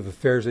state of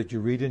affairs that you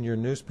read in your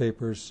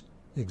newspapers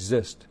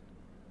exist.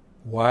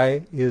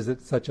 Why is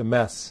it such a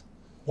mess?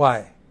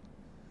 Why?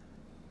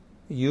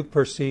 You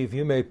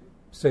may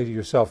say to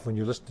yourself when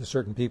you listen to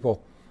certain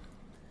people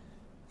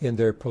in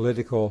their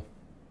political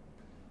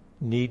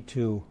need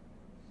to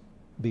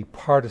be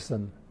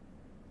partisan,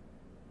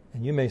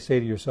 and you may say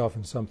to yourself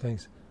in some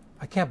things,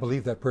 I can't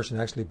believe that person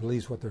actually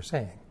believes what they're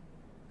saying.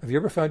 Have you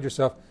ever found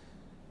yourself,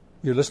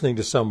 you're listening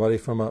to somebody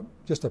from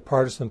just a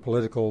partisan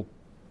political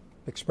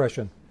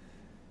expression,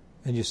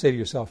 and you say to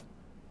yourself,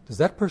 does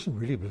that person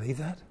really believe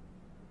that?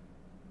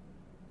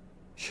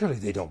 Surely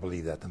they don't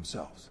believe that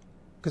themselves,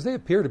 because they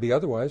appear to be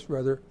otherwise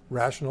rather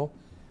rational,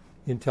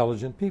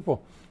 intelligent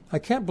people. I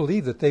can't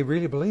believe that they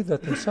really believe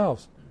that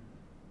themselves.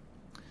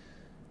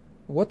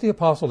 What the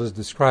apostle is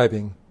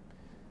describing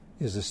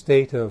is a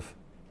state of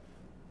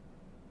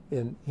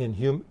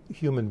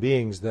human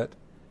beings that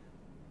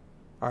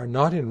are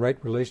not in right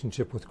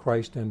relationship with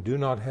Christ and do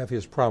not have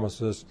his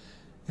promises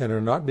and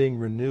are not being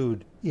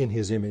renewed in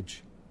his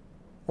image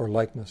or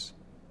likeness.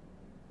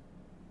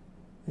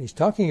 And he's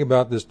talking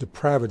about this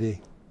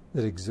depravity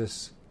that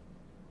exists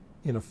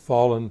in a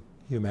fallen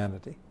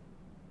humanity.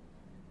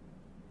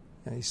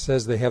 And he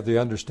says they have the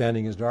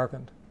understanding is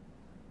darkened.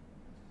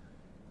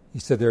 He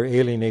said they're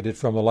alienated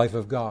from the life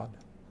of God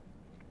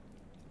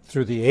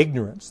through the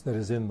ignorance that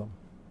is in them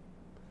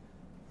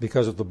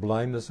because of the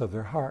blindness of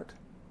their heart.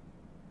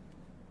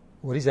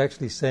 What he's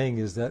actually saying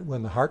is that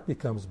when the heart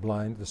becomes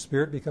blind, the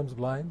spirit becomes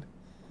blind,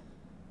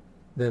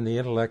 then the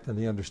intellect and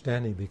the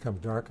understanding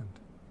becomes darkened.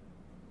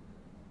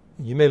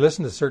 And you may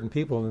listen to certain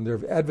people and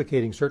they're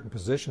advocating certain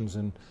positions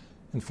and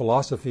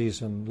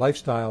philosophies and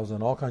lifestyles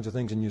and all kinds of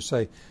things, and you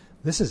say,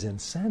 this is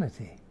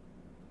insanity.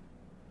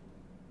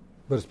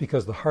 But it's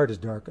because the heart is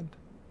darkened.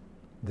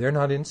 They're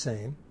not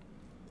insane.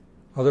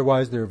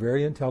 Otherwise, they're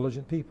very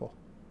intelligent people.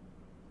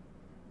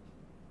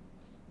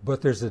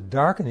 But there's a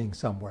darkening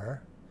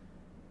somewhere,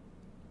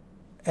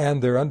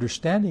 and their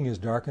understanding is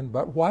darkened.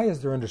 But why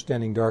is their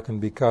understanding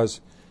darkened? Because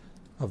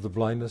of the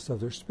blindness of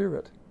their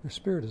spirit. Their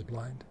spirit is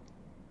blind.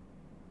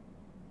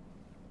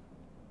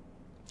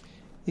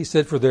 He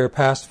said, for their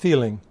past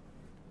feeling,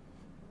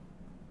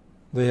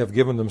 they have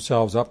given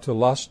themselves up to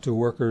lust, to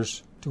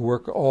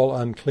work all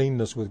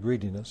uncleanness with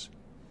greediness.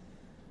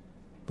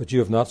 But you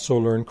have not so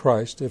learned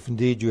Christ, if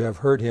indeed you have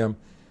heard him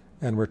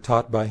and were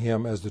taught by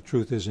him as the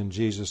truth is in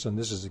Jesus. And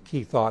this is a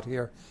key thought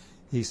here.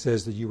 He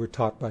says that you were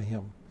taught by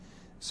him.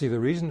 See, the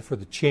reason for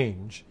the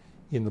change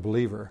in the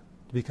believer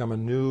to become a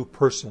new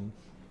person,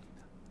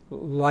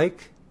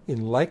 like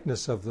in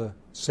likeness of the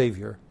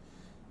Savior,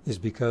 is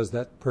because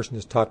that person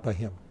is taught by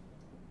him.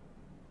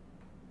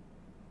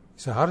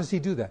 So how does he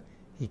do that?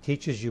 He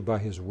teaches you by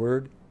his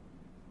word,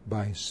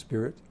 by his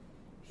spirit.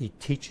 He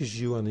teaches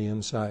you on the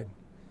inside.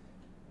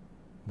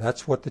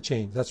 That's what the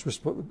change. That's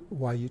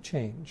why you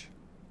change.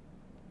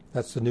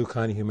 That's the new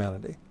kind of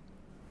humanity.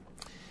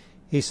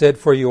 He said,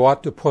 for you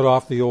ought to put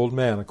off the old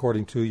man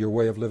according to your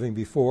way of living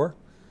before,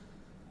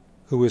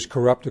 who is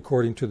corrupt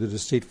according to the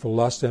deceitful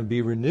lust, and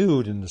be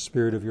renewed in the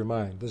spirit of your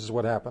mind. This is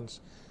what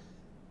happens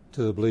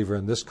to the believer,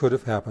 and this could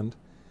have happened,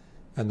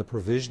 and the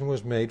provision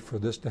was made for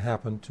this to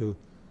happen to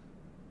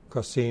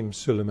Qasim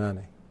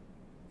Soleimani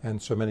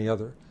and so many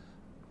other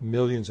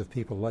millions of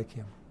people like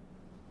him.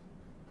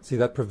 See,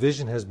 that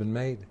provision has been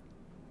made.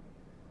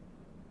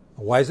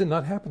 Why is it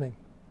not happening?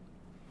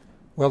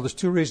 Well, there's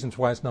two reasons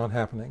why it's not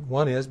happening.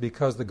 One is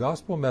because the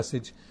gospel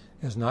message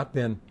has not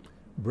been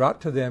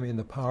brought to them in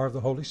the power of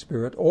the Holy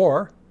Spirit,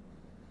 or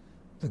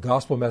the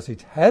gospel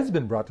message has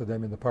been brought to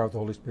them in the power of the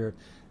Holy Spirit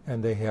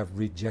and they have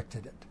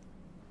rejected it.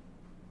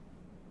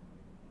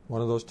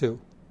 One of those two.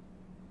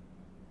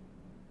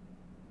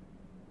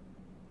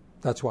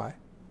 That's why.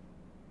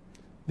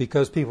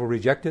 Because people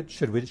reject it,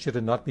 should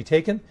it not be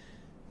taken?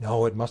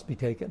 No, it must be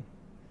taken.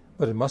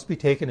 But it must be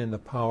taken in the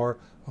power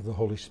of the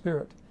Holy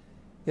Spirit.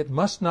 It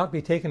must not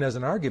be taken as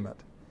an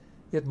argument.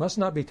 It must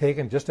not be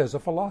taken just as a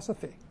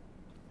philosophy.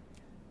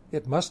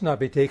 It must not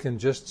be taken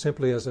just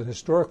simply as an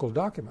historical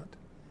document.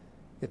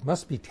 It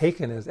must be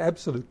taken as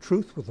absolute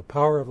truth with the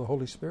power of the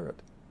Holy Spirit.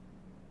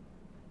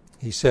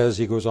 He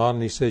goes on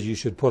and he says, you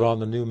should put on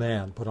the new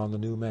man, put on the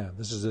new man.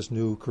 This is this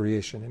new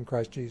creation in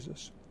Christ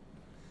Jesus,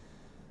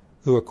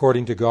 who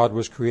according to God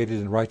was created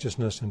in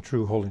righteousness and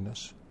true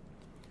holiness.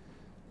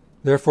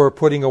 Therefore,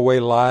 putting away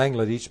lying,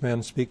 let each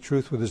man speak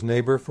truth with his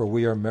neighbor, for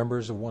we are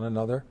members of one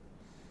another.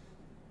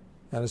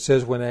 And it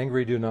says, when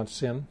angry, do not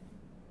sin.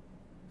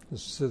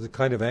 This is the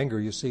kind of anger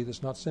you see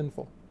that's not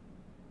sinful.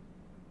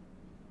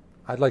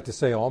 I'd like to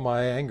say all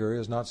my anger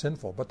is not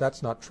sinful, but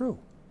that's not true.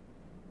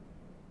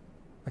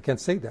 I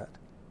can't say that.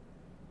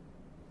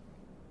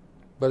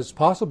 But it's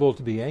possible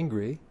to be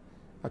angry,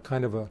 a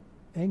kind of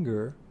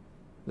anger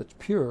that's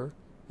pure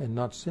and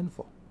not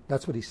sinful.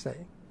 That's what he's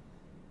saying.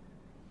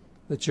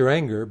 Let your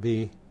anger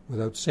be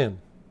without sin.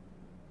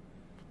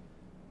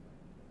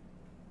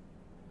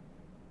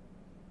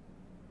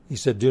 He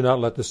said, do not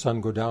let the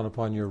sun go down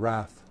upon your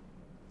wrath.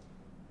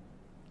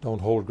 Don't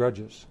hold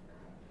grudges.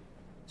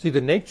 See, the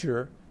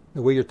nature,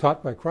 the way you're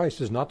taught by Christ,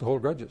 is not to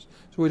hold grudges.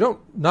 So we don't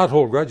not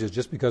hold grudges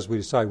just because we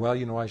decide,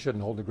 well, I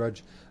shouldn't hold a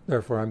grudge,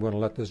 therefore I'm going to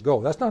let this go.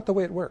 That's not the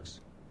way it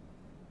works.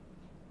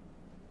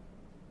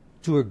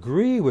 To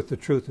agree with the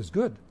truth is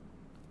good.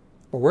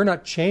 But we're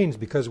not changed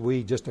because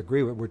we just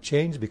agree with it. We're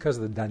changed because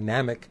of the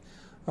dynamic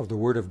of the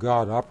Word of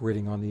God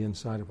operating on the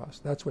inside of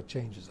us. That's what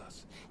changes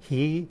us.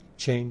 He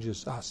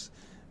changes us.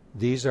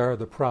 These are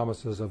the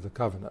promises of the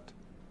covenant.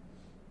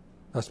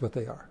 That's what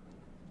they are.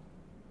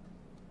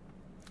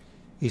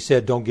 He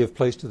said, don't give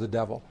place to the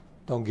devil.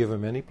 Don't give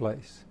him any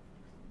place.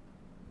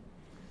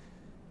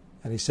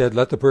 And he said,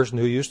 let the person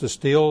who used to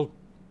steal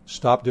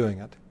stop doing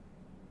it.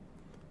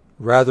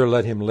 Rather,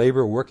 let him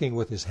labor, working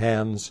with his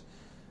hands,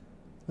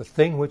 the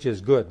thing which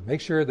is good.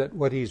 Make sure that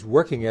what he's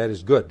working at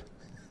is good.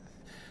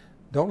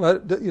 Don't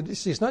let it,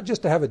 see, it's not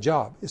just to have a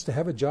job. It's to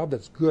have a job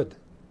that's good.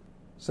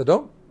 So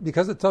don't,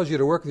 because it tells you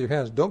to work with your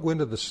hands, don't go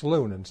into the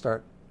saloon and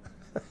start.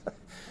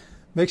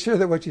 Make sure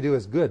that what you do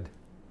is good,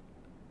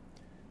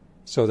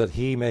 so that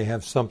he may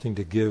have something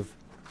to give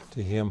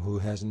to him who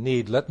has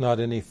need. Let not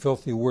any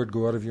filthy word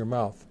go out of your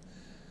mouth.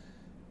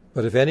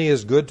 But if any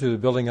is good to the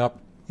building up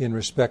in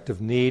respect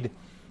of need,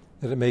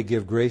 that it may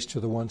give grace to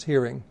the ones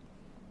hearing.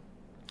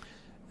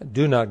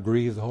 Do not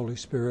grieve the Holy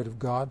Spirit of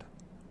God,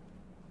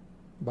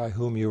 by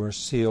whom you are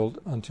sealed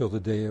until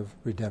the day of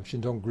redemption.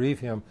 Don't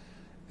grieve him,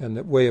 and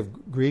the way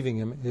of grieving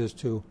him is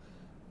to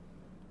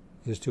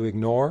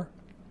ignore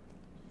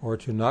or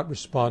to not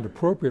respond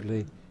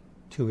appropriately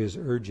to his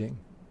urging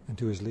and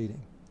to his leading.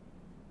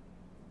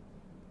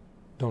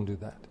 Don't do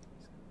that.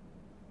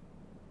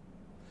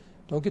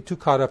 Don't get too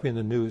caught up in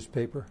the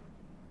newspaper.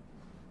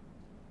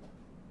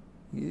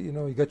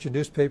 You got your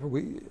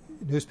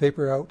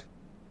newspaper out,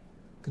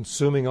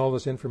 consuming all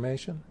this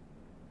information.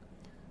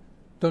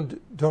 Don't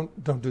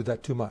do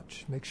that too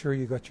much. Make sure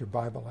you got your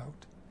Bible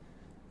out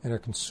and are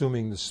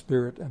consuming the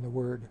Spirit and the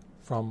Word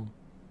from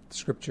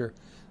Scripture.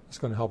 It's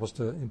going to help us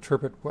to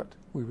interpret what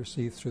we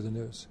receive through the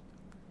news.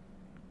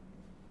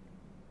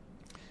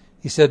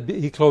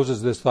 He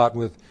closes this thought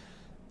with,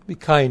 be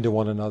kind to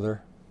one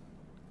another.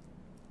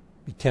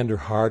 Be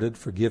tender-hearted,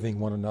 forgiving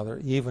one another,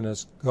 even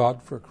as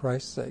God, for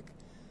Christ's sake,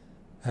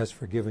 has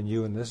forgiven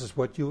you. And this is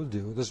what you will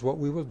do. This is what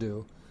we will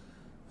do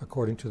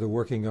according to the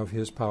working of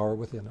his power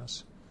within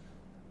us.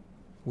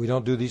 We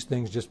don't do these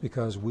things just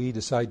because we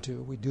decide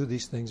to. We do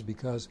these things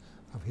because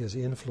of his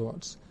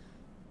influence.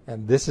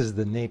 And this is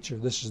the nature,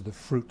 this is the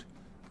fruit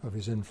of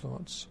his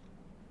influence.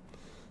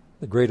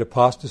 The great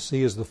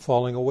apostasy is the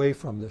falling away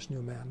from this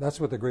new man. That's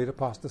what the great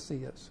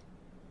apostasy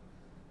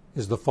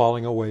is the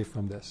falling away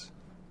from this.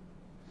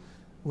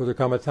 Will there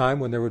come a time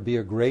when there would be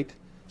a great,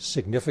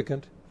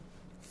 significant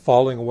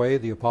falling away?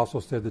 The apostle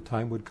said the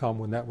time would come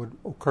when that would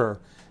occur,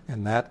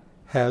 and that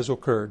has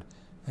occurred,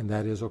 and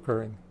that is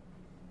occurring.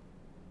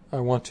 I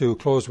want to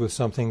close with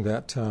something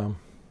that I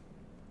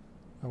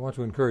want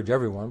to encourage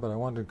everyone, but I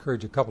want to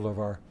encourage a couple of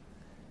our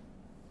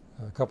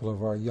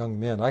young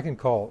men. I can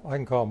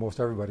call most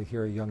everybody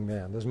here a young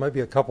man. There might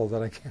be a couple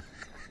that I can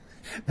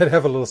that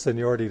have a little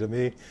seniority to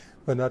me,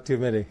 but not too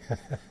many.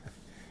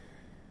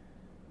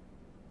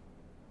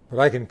 But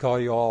I can call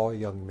you all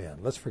young men.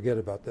 Let's forget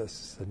about this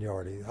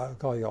seniority. I'll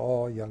call you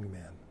all young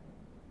men.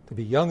 To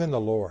be young in the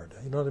Lord.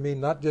 You know what I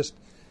mean? Not just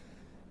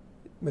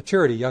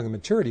maturity, young in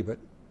maturity, but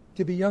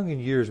to be young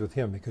in years with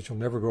him, because you'll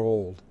never grow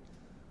old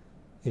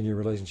in your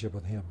relationship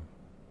with him.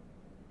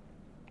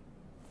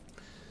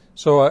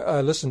 So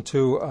I listened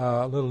to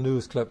a little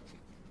news clip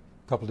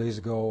a couple of days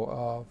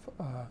ago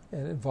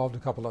and it involved a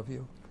couple of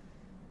you.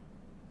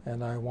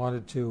 And I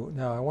want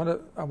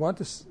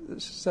to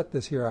set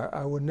this here.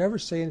 I would never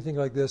say anything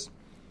like this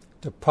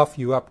to puff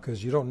you up,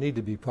 because you don't need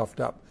to be puffed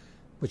up,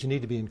 but you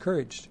need to be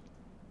encouraged.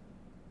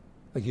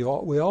 Like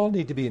we all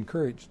need to be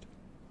encouraged.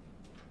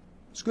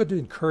 It's good to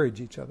encourage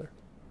each other.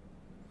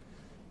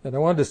 And I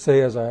wanted to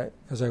say, as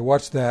I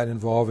watched that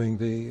involving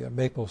the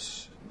maple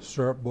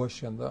syrup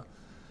bush and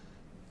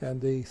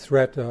the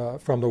threat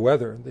from the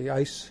weather, the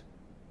ice,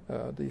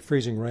 the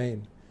freezing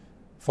rain,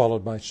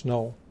 followed by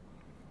snow.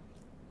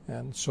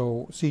 And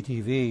so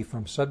CTV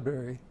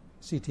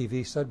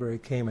Sudbury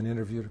came and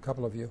interviewed a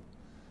couple of you.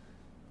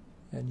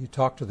 And you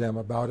talked to them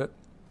about it.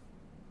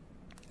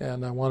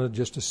 And I wanted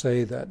just to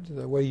say that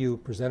the way you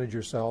presented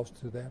yourselves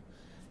to them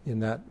in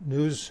that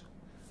news,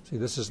 see,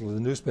 this is the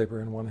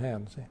newspaper in one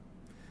hand, see?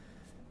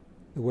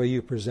 The way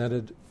you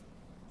presented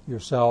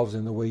yourselves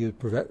and the way you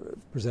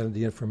presented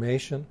the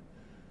information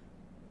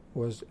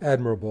was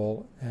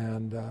admirable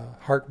and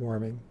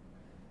heartwarming,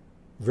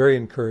 very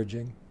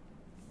encouraging.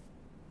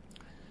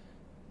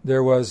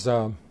 There was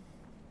a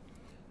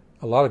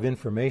lot of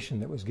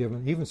information that was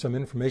given, even some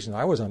information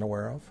I was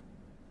unaware of.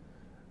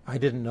 I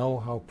didn't know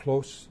how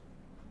close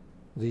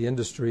the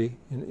industry,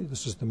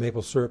 this is the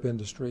maple syrup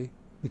industry,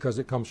 because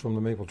it comes from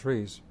the maple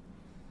trees.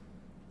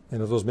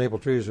 And if those maple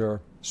trees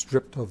are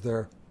stripped of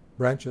their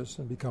branches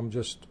and become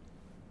just,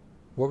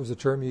 what was the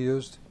term you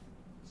used?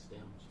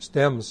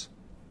 Stems.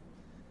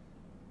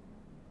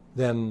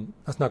 Then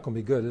that's not going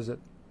to be good, is it?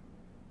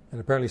 And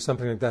apparently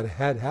something like that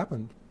had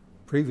happened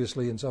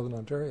previously in southern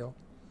Ontario.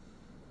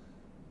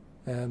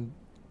 And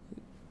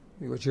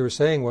what you were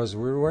saying was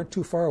we weren't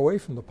too far away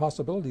from the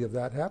possibility of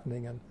that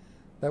happening, and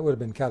that would have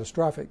been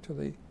catastrophic to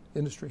the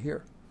industry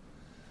here.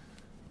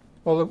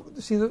 Well,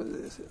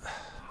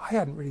 I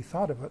hadn't really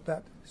thought about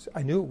that.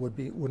 I knew it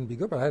wouldn't be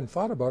good, but I hadn't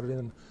thought about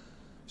it.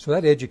 So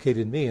that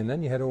educated me. And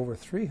then you had over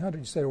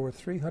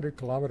 300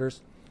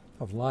 kilometers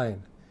of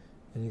line,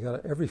 and you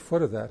got every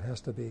foot of that has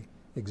to be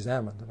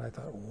examined. And I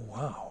thought,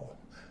 wow,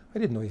 I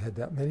didn't know you had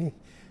that many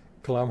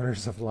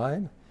kilometers of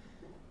line.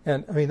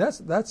 And I mean,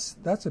 that's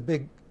a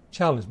big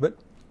challenge. But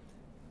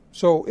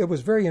so it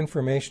was very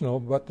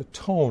informational, but the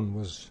tone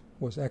was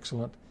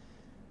excellent.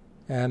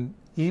 And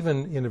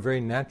even in a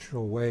very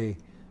natural way,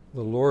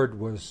 the Lord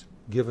was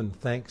given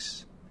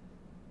thanks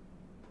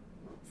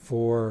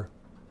for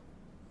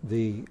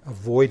the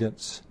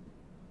avoidance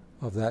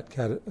of that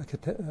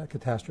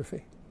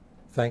catastrophe.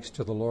 Thanks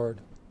to the Lord.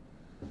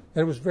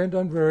 And it was done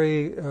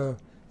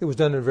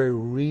in a very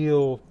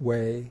real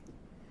way.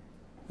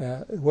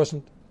 It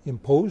wasn't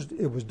imposed.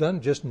 It was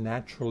done just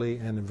naturally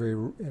and very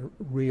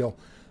real.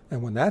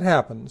 And when that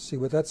happens, see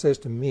what that says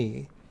to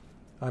me.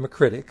 I'm a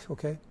critic,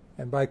 okay?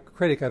 And by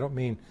critic, I don't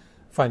mean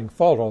finding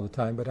fault all the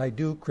time, but I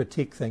do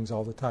critique things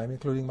all the time,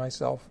 including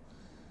myself.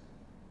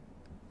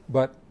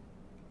 But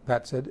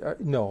Pat said,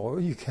 no,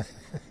 you can't.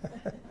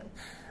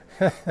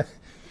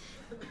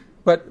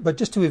 But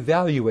just to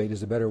evaluate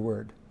is a better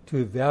word. To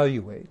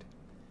evaluate.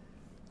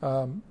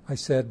 I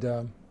said,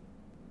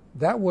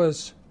 that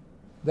was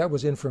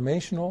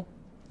informational,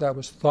 that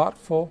was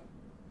thoughtful,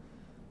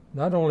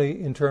 not only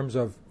in terms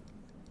of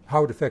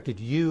how it affected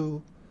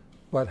you,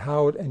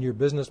 and your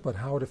business, but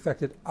how it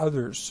affected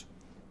others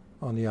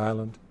on the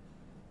island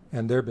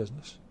and their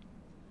business.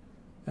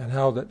 And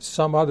how that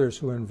some others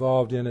who are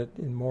involved in it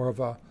in more of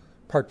a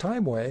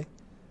part-time way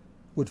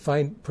would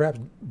find perhaps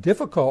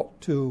difficult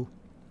to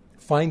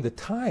find the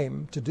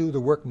time to do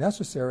the work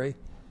necessary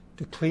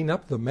to clean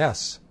up the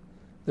mess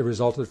that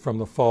resulted from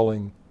the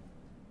falling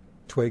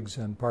twigs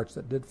and parts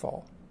that did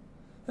fall.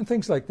 And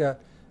things like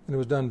that. And it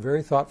was done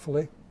very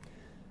thoughtfully.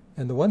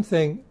 And the one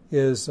thing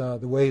is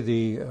the way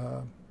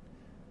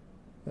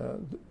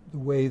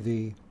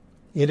the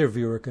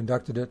interviewer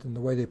conducted it and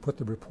the way they put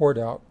the report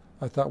out,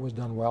 I thought was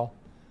done well.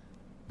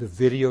 The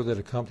video that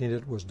accompanied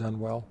it was done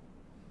well.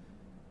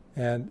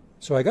 And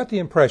so I got the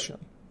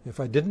impression, if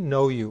I didn't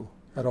know you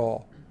at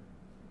all,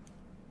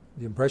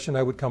 the impression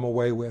I would come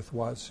away with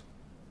was,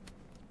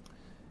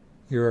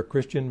 you're a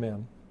Christian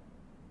man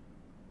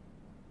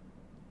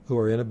who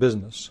are in a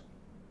business.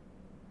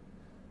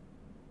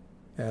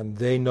 And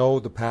they know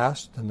the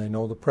past, and they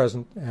know the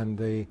present, and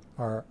they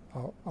are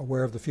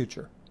aware of the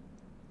future.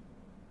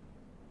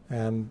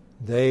 And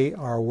they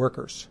are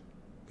workers,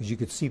 because you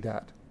could see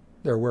that.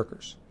 They're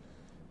workers.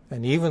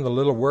 And even the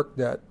little work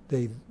that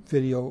they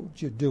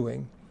videoed you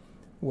doing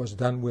was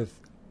done with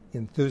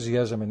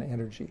enthusiasm and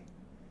energy.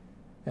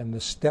 And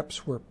the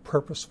steps were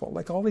purposeful,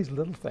 like all these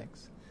little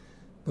things.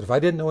 But if I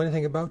didn't know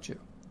anything about you,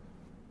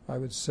 I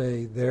would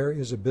say there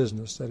is a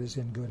business that is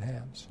in good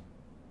hands.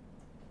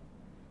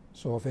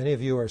 So if any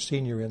of you are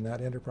senior in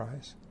that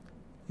enterprise,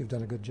 you've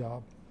done a good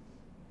job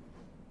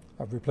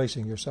of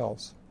replacing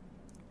yourselves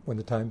when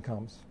the time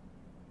comes.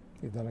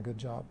 You've done a good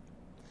job.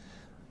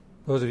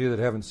 Those of you that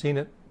haven't seen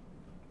it,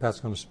 Pat's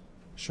going to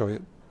show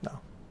you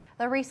now.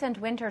 The recent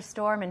winter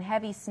storm and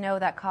heavy snow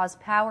that caused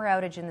power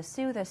outage in the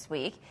Soo this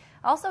week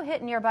also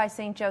hit nearby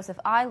St. Joseph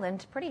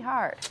Island pretty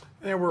hard.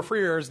 There were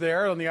fears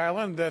there on the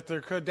island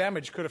that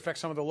damage could affect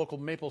some of the local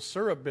maple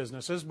syrup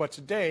businesses, but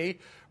today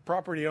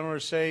property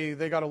owners say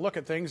they got to look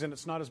at things and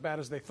it's not as bad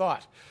as they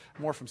thought.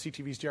 More from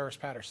CTV's Jairus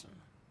Patterson.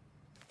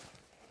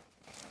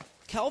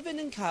 Kelvin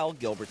and Kyle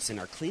Gilbertson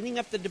are cleaning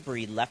up the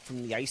debris left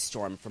from the ice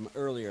storm from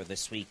earlier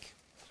this week.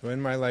 So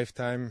in my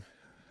lifetime,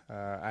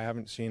 I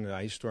haven't seen an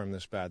ice storm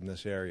this bad in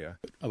this area.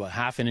 About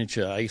half an inch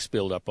of ice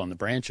built up on the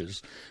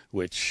branches,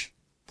 which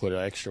put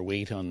extra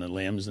weight on the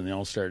limbs, and they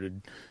all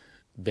started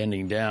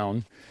bending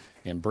down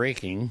and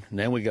breaking. And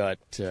then we got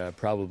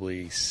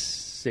probably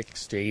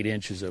 6 to 8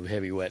 inches of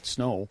heavy wet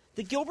snow.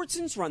 The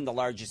Gilbertsons run the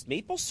largest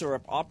maple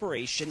syrup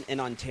operation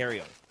in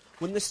Ontario.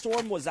 When the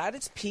storm was at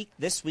its peak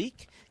this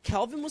week,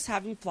 Kelvin was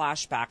having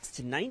flashbacks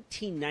to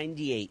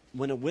 1998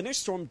 when a winter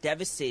storm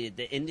devastated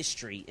the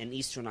industry in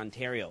eastern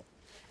Ontario.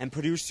 And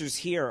producers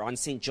here on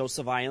St.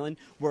 Joseph Island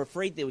were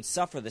afraid they would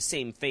suffer the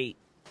same fate.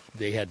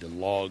 They had to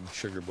log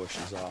sugar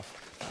bushes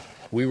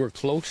off. We were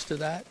close to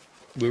that.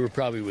 We were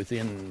probably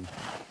within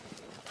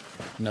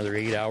another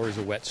 8 hours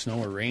of wet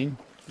snow or rain.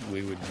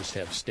 We would just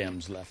have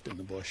stems left in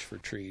the bush for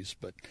trees.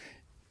 But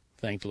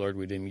thank the Lord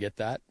we didn't get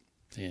that.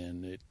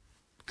 And it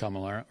come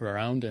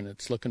around and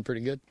it's looking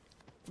pretty good.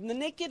 From the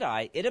naked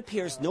eye, it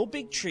appears no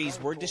big trees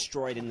were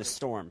destroyed in the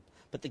storm.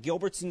 But the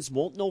Gilbertsons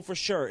won't know for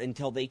sure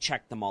until they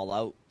check them all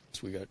out.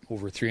 So we got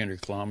over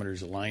 300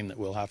 kilometers of line that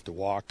we'll have to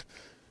walk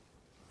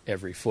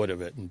every foot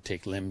of it and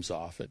take limbs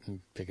off it and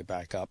pick it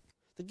back up.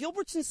 The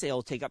Gilbertsons say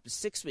it'll take up to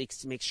 6 weeks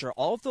to make sure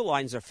all of the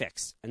lines are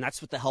fixed, and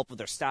that's with the help of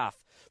their staff.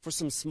 For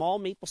some small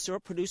maple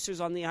syrup producers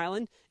on the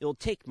island, it will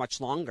take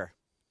much longer.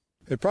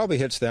 It probably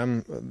hits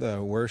them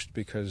the worst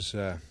because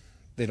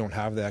they don't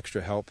have the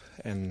extra help,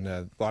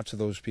 and lots of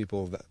those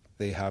people,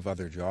 they have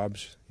other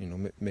jobs,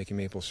 making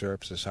maple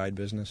syrup is a side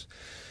business.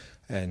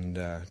 And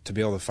to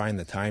be able to find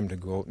the time to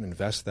go out and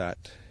invest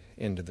that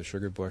into the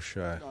sugar bush,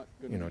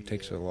 it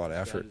takes a lot of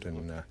effort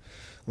and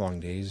long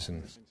days.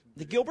 And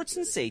the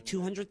Gilbertsons say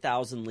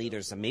 200,000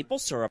 liters of maple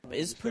syrup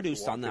is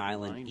produced on the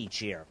island each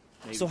year.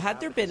 So had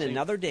there been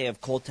another day of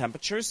cold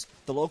temperatures,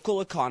 the local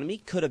economy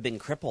could have been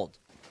crippled.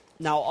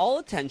 Now all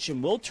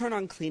attention will turn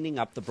on cleaning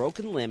up the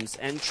broken limbs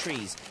and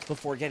trees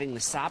before getting the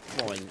sap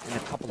flowing in a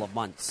couple of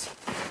months.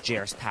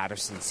 Jairus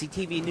Patterson,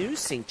 CTV News,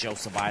 St.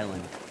 Joseph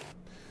Island.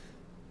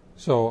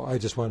 So I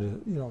just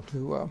wanted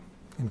to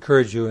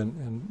encourage you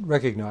and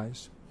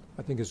recognize,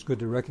 I think it's good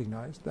to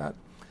recognize that.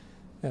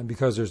 And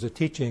because there's a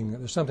teaching,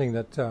 there's something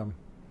that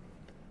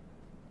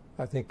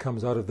I think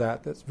comes out of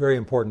that that's very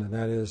important, and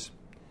that is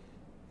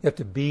you have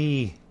to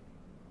be,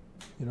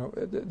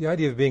 the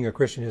idea of being a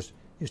Christian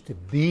is to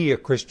be a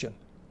Christian.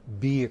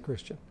 Be a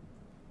Christian.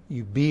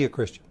 You be a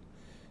Christian.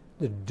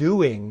 The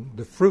doing,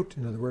 the fruit,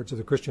 in other words, of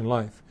the Christian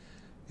life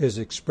is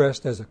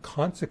expressed as a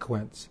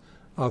consequence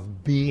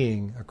of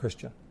being a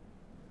Christian.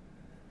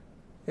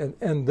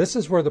 And this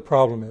is where the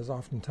problem is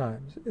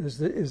oftentimes,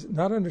 is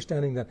not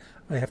understanding that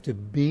I have to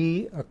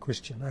be a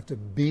Christian. I have to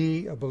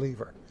be a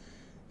believer.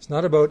 It's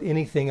not about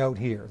anything out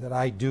here that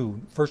I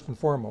do, first and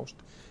foremost.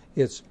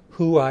 It's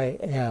who I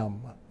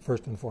am,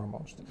 first and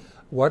foremost.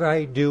 What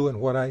I do and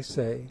what I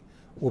say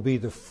will be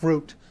the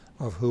fruit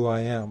of who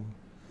I am.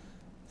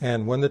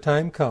 And when the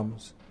time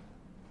comes,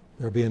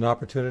 there'll be an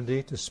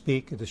opportunity to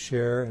speak and to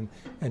share,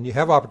 and you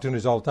have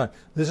opportunities all the time.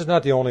 This is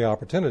not the only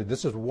opportunity.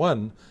 This is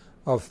one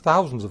of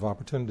thousands of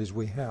opportunities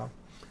we have.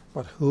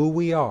 But who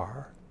we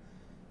are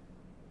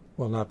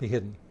will not be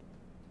hidden.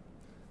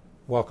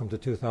 Welcome to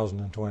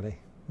 2020.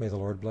 May the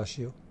Lord bless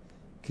you,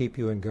 keep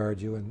you and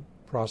guard you, and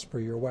prosper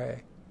your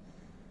way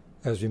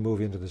as we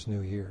move into this new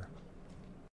year.